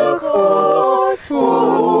the cross, for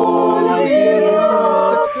all He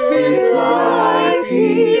loved, His life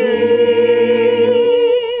He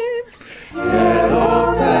gave. Tell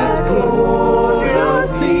of that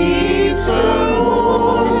glorious Easter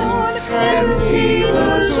morn, empty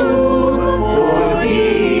the tomb, for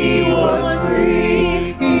He was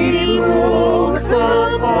free. He broke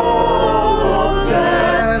the power of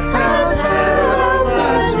death and hell,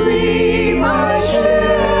 that we might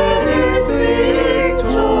share His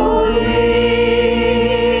victory.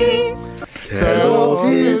 Tell of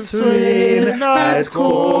His reign at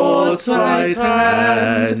God's right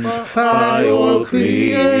hand, by all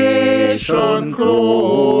creation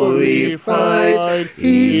glorified.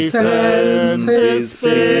 He sends His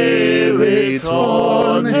Spirit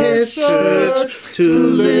on His church to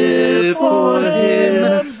live for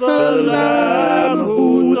Him, the Lamb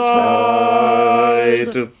who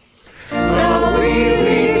died. Now we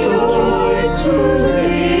rejoice to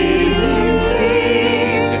name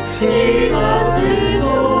Him King. Jesus is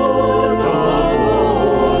Lord of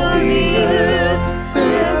all the earth.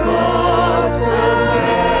 This gospel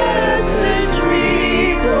message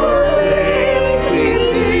we proclaim.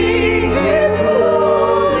 We sing His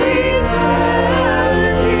glory,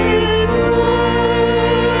 tell His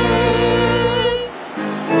word.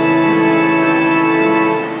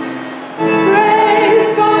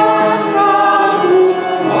 Praise God from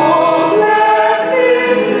whom all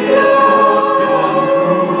blessings flow.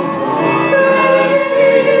 Praise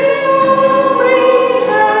His glory,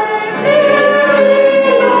 just His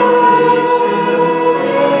devotions.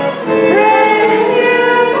 Praise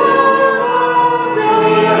Him above the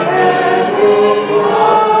heavenly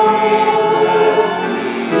powers.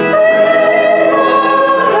 Praise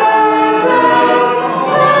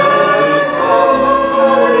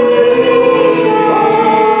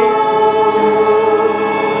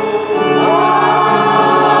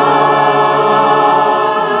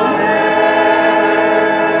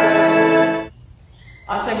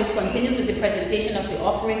Our service continues with the presentation of the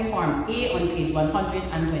offering form A on page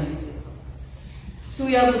 126. Through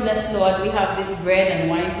your goodness, Lord, we have this bread and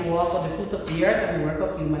wine to offer the fruit of the earth and the work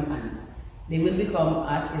of human hands. They will become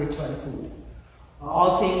our spiritual food.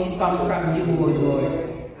 All things come from you, O Lord,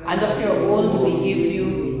 and of your own we give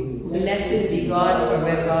you. Blessed be God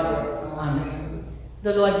forever. Amen.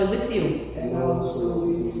 The Lord be with you. And also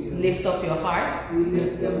with you. Lift up your hearts. We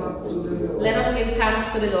lift them up to the Lord. Let us give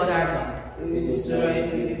thanks to the Lord our God. It is right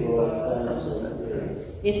to give us thanks and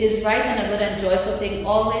praise. It is right and a good and joyful thing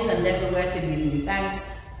always and everywhere to give you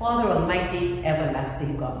thanks, Father Almighty,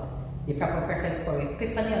 everlasting God. The proper preface for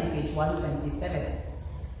Epiphany on page 127.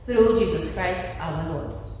 Through Jesus Christ our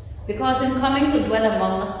Lord. Because in coming to dwell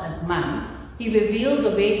among us as man, he revealed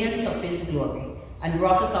the radiance of his glory and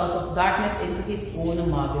brought us out of darkness into his own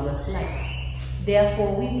marvelous light.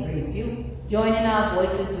 Therefore we praise you, joining our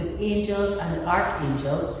voices with angels and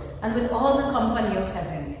archangels and with all the company of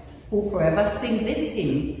heaven, who forever sing this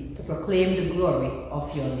hymn to proclaim the glory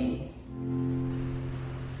of your name.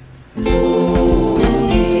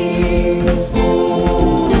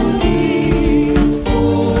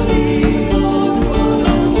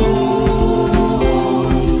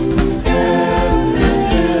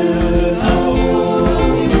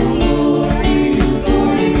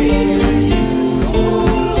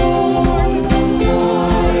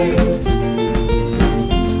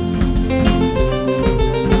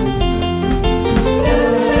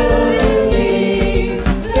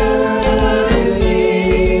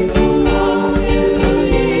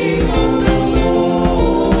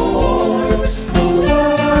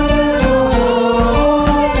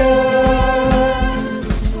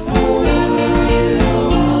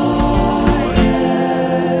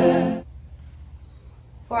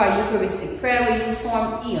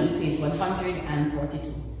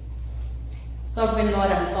 Sovereign Lord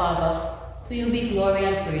and Father, to you be glory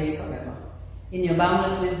and praise forever. In your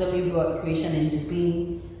boundless wisdom you brought creation into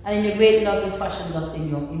being, and in your great love you fashioned us in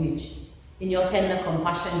your image. In your tender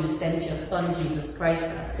compassion you sent your Son, Jesus Christ,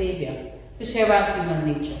 our Saviour, to share our human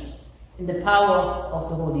nature. In the power of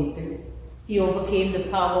the Holy Spirit, he overcame the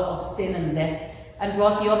power of sin and death, and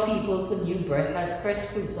brought your people to new birth as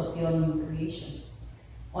first fruits of your new creation.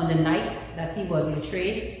 On the night that he was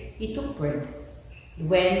betrayed, he took bread.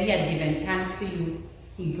 When he had given thanks to you,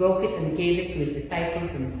 he broke it and gave it to his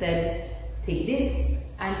disciples and said, "Take this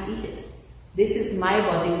and eat it. This is my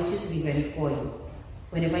body which is given for you.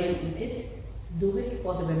 Whenever you eat it, do it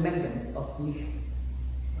for the remembrance of me."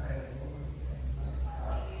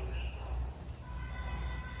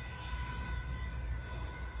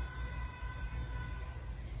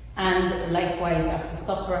 And likewise after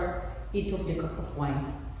supper, he took the cup of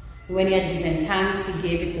wine. When he had given thanks, he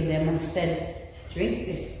gave it to them and said, "Drink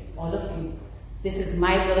this, all of you. This is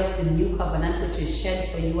my blood of the new covenant, which is shed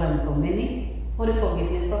for you and for many, for the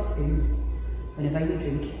forgiveness of sins. Whenever you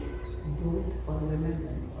drink it, do it for the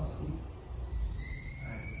remembrance of me."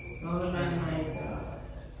 Lord and my God.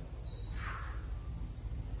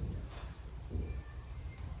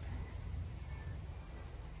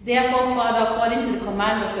 Therefore, Father, according to the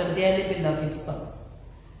command of your dearly beloved Son,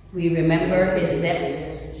 we remember his death,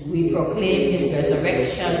 we proclaim his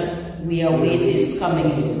resurrection, we await his coming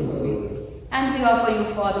into glory. And we offer you,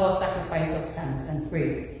 Father, a sacrifice of thanks and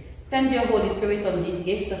praise. Send your Holy Spirit on these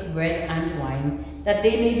gifts of bread and wine, that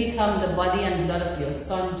they may become the body and blood of your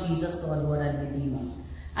Son, Jesus, our Lord and Redeemer.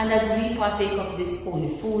 And as we partake of this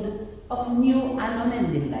holy food of new and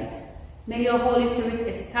unending life, may your Holy Spirit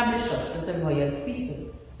establish us as a royal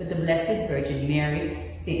priesthood with the Blessed Virgin Mary,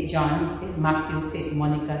 St. John, St. Matthew, St.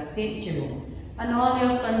 Monica, St. Jerome, and all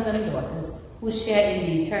your sons and daughters who share in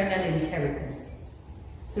the eternal inheritance.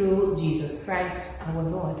 Through Jesus Christ our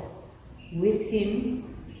Lord, with him,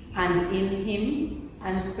 and in him,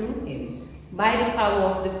 and through him, by the power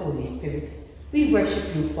of the Holy Spirit, we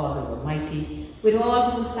worship you, Father Almighty, with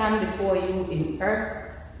all who stand before you in earth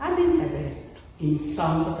and in heaven, in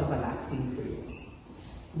songs of everlasting praise.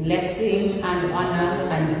 Blessing and honor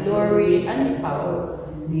and glory and power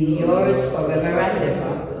be yours forever and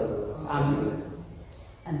ever. Amen.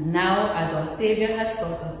 And now, as our Saviour has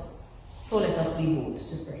taught us, so let us be bold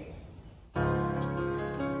to pray.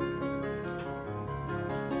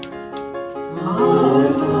 Our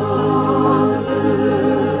Father,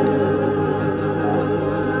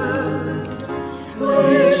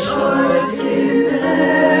 which art in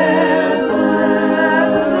heaven,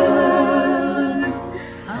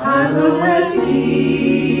 hallowed be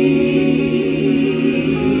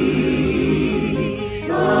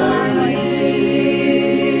thy name.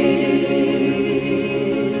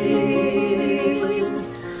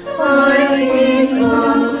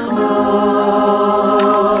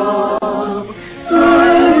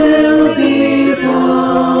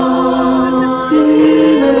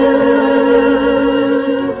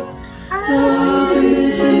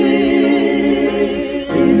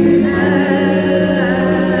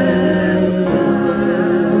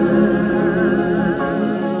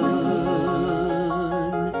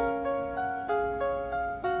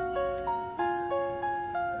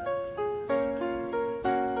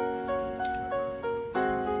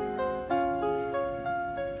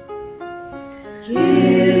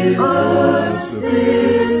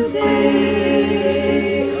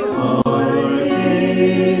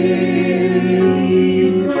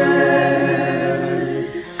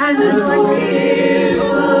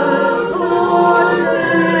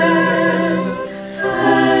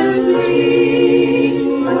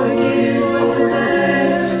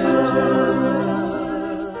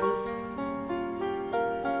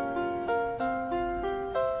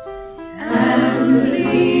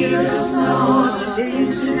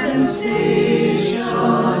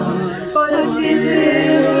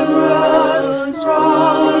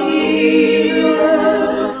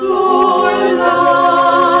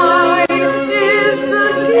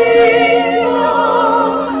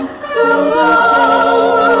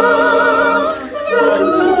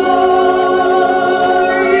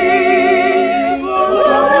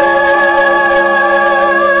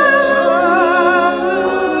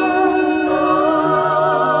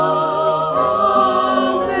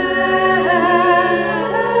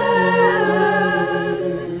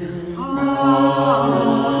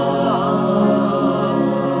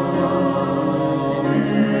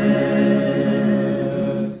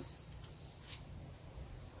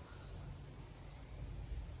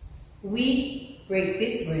 We break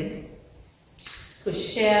this bread to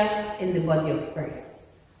share in the body of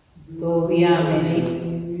Christ. Though we are many,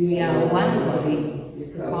 we are one body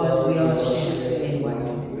because we all share in one body.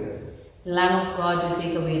 Lamb of God, you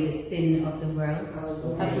take away the sin of the world,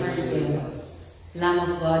 have mercy on us. Lamb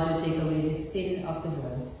of God, you take away the sin of the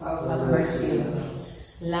world, have mercy on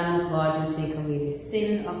us. Lamb of God, you take away the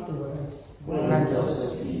sin of the world, grant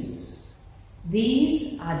us peace.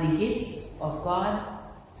 These are the gifts of God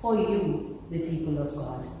for you, the people of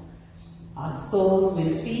God. Our souls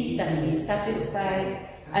will feast and be satisfied,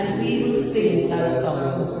 and we will sing glad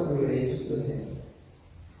songs of praise to Him.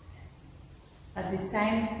 At this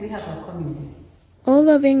time, we have our communion. O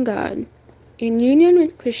loving God, in union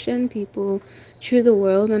with Christian people through the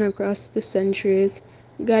world and across the centuries,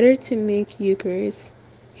 gathered to make Eucharist,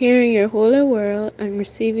 hearing your holy word and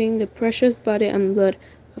receiving the precious body and blood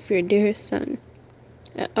of your dear Son,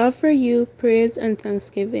 I offer you praise and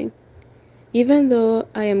thanksgiving. Even though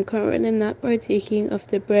I am currently not partaking of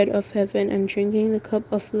the bread of heaven and drinking the cup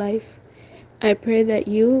of life, I pray that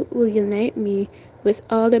you will unite me with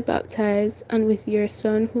all the baptized and with your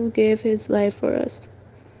Son who gave his life for us.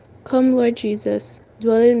 Come, Lord Jesus,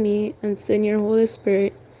 dwell in me and send your Holy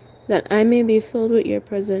Spirit, that I may be filled with your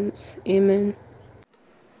presence. Amen.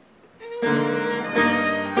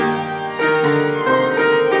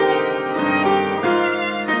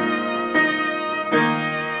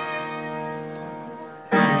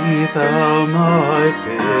 Be thou my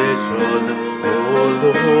vision, O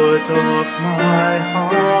Lord of my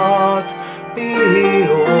heart. Be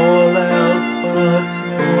all else but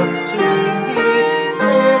not to me,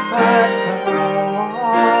 save that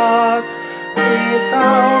heart. Be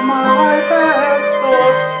thou my best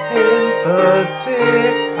thought in the day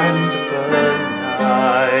and the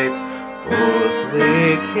night, both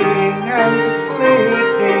waking and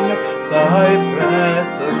sleeping, thy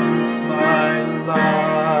presence my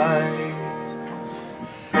light.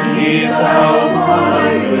 Be thou my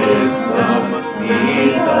wisdom, be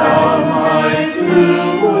thou my true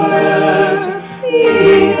word,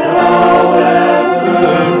 be thou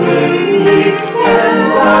ever with me,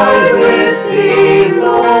 and I with thee,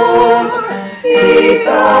 Lord. Be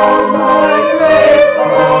thou my great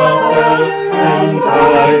Father, and I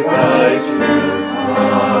thy true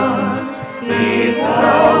Son. Be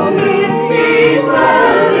thou in me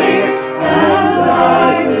dwelling, and I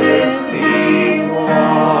with thee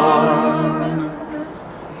one.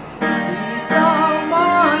 Be thou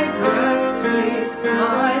my breastplate,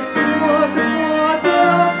 my sword for the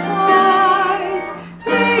fight.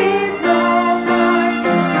 Be thou my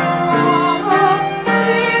armor,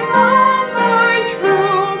 be thou my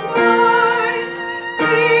true might.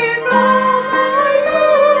 Be thou my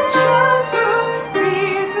soul's shelter, be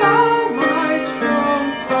thou my strong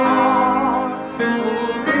tower. O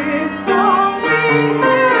breathe thou me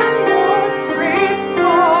heavenward, breathe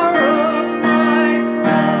more of my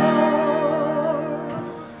heart.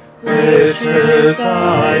 Riches I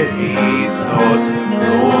heed not,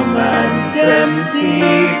 no man's empty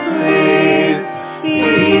praise.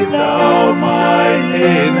 Be thou mine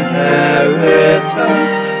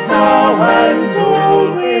inheritance, now and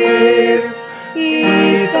always. Be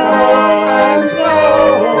thou and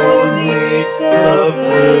thou only, the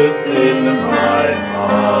first in my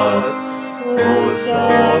heart. O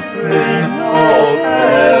sovereign of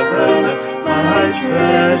heaven, my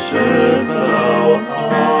treasure thou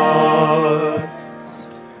art.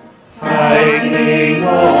 High King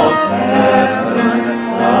of heaven,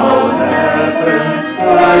 thou heaven's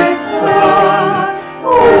bright sun, O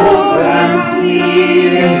grant me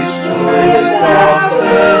instruments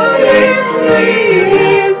after victory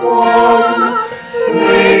is won.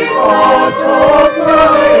 Great God of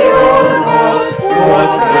my own heart,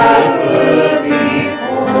 whatever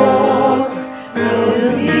befall, still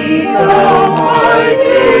be thou my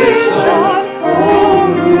vision, O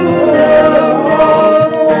ruler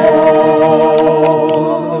of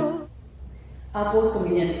all. Our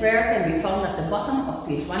post-communion prayer can be found at the bottom of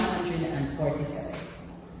page 147.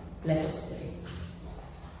 Let us pray.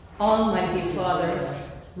 Almighty Father,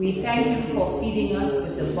 we thank you for feeding us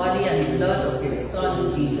with the body and blood of your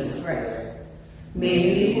Son, Jesus Christ. May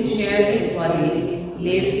we who share his body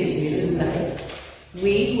live his risen life.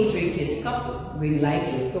 We who drink his cup bring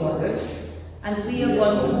life to others, and we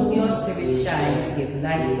upon whom your Spirit shines give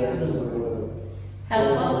light to the world.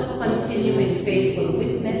 Help us to continue in faithful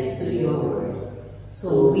witness to your word,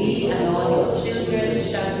 so we and all your children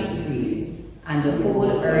shall be free, and the whole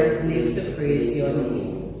earth live to praise your name.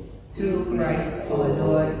 Through Christ our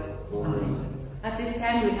Lord. Amen. At this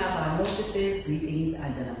time we have our notices, greetings,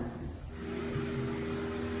 and announcements.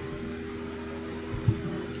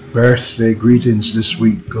 Birthday greetings this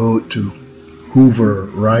week go to Hoover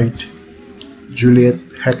Wright, Juliet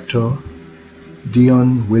Hector,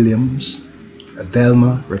 Dion Williams,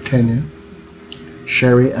 Adelma Rakenya,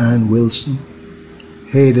 Sherry Ann Wilson,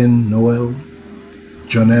 Hayden Noel,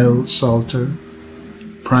 Jonelle Salter,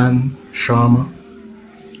 Pran Sharma,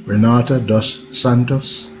 Renata dos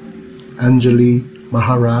Santos, Anjali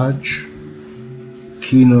Maharaj,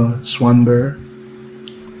 Kino Swanberg,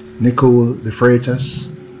 Nicole De Freitas,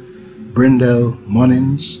 Brindell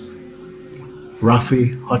Munnins,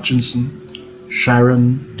 Rafi Hutchinson,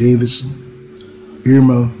 Sharon Davison,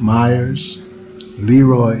 Irma Myers,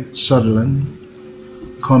 Leroy Sutherland,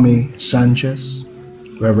 Comi Sanchez,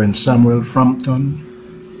 Reverend Samuel Frampton,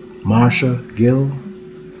 Marsha Gill,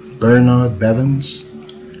 Bernard Bevins,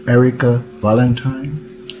 Erica Valentine,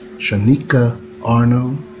 Shanika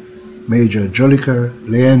Arnold, Major Joliker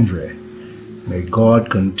Leandre. May God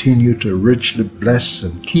continue to richly bless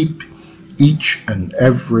and keep each and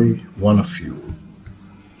every one of you.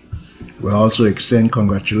 We also extend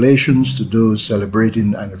congratulations to those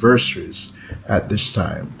celebrating anniversaries at this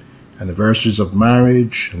time. Anniversaries of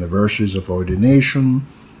marriage, anniversaries of ordination,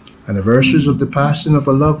 anniversaries of the passing of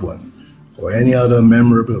a loved one, or any other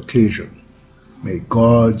memorable occasion. May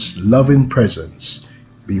God's loving presence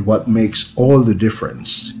be what makes all the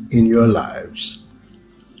difference in your lives.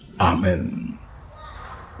 Amen.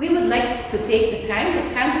 We would like to take the time to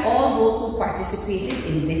thank all those who participated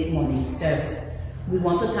in this morning's service. We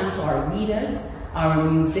want to thank our readers, our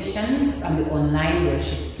musicians, and the online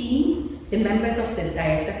worship team, the members of the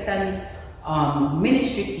diocesan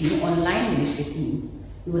ministry team, online ministry team.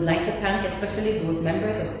 We would like to thank especially those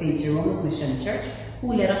members of St. Jerome's Mission Church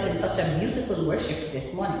who led us in such a beautiful worship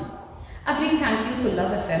this morning. A big thank you to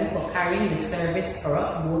Love FM for carrying the service for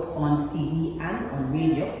us both on TV and on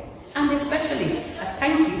radio. And especially a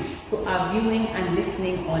thank you to our viewing and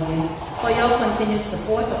listening audience for your continued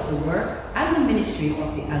support of the work and the ministry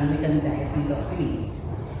of the Anglican Diocese of Belize.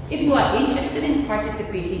 If you are interested in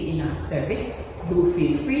participating in our service, do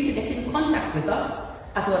feel free to get in contact with us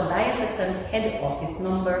at our diocesan head office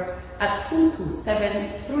number at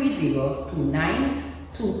 227-3029,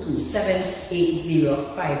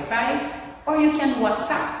 227-8055, or you can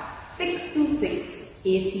WhatsApp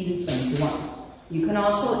 626-1821. You can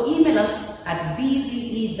also email us at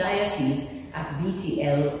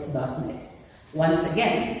bzediocese@btl.net. Once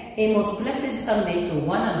again, a most blessed Sunday to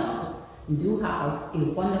one and all. Do have a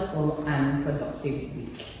wonderful and productive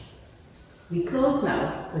week. We close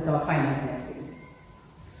now with our final blessing.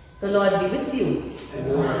 The Lord be with you.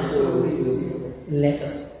 And also with you. Let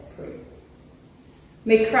us pray.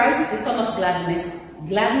 May Christ, the Son of Gladness,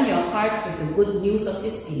 gladden your hearts with the good news of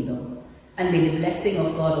his kingdom, and may the blessing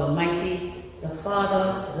of God Almighty, the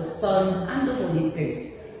Father, the Son, and the Holy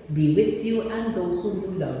Spirit be with you and those whom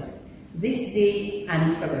you love, this day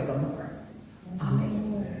and forevermore. Amen.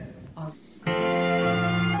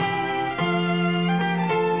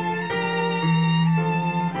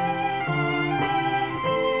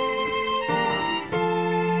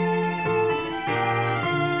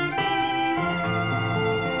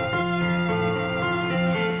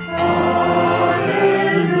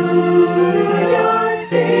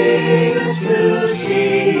 To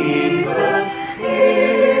Jesus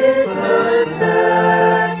is the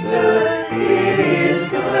scepter, is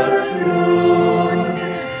the throne.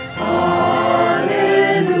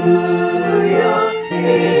 Hallelujah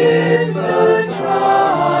is the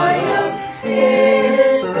triumph,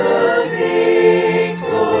 is the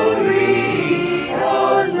victory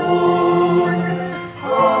alone.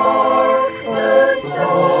 Hark the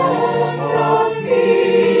songs of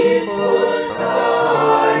peaceful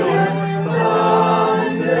Zion,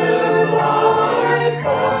 thunder like a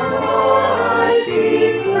mighty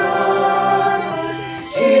cloud.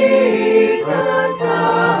 Jesus,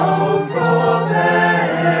 out of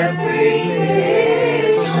every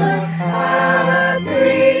nation, hath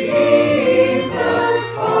redeemed us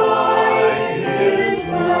by his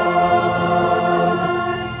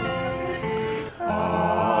blood.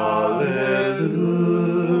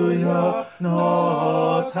 Hallelujah,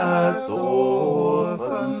 not as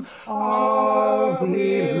orphans are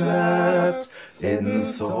we left in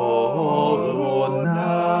sorrow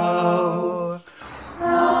now.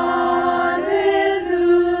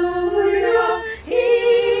 Hallelujah, he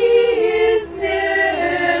is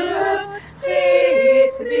near us,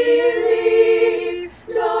 faith believes,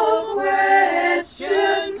 no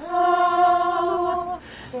questions how.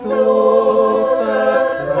 Though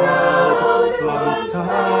the crowds on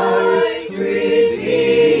sight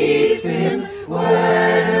received him,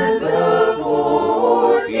 when the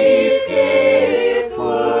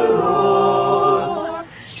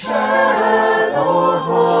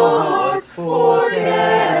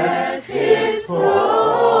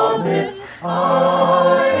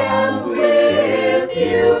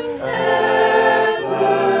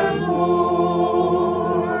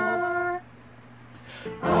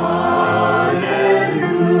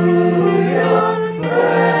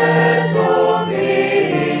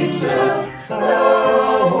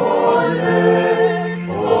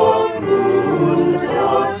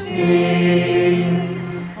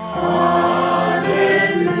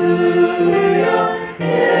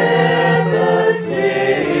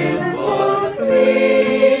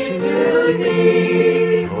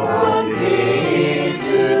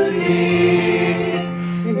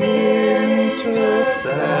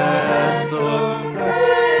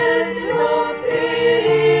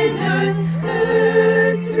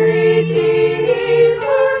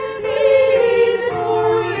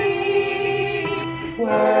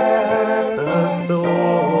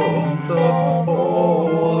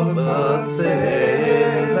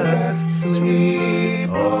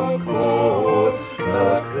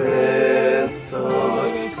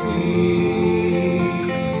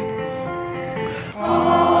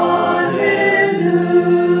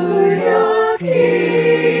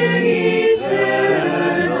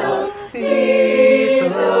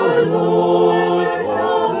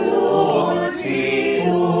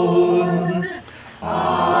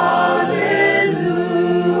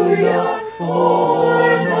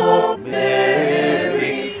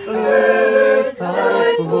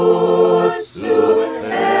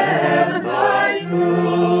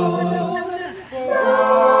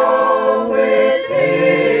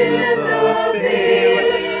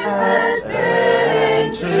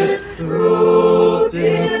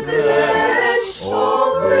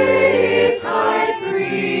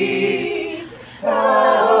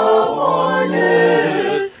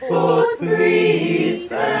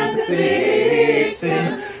priest and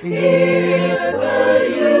victim.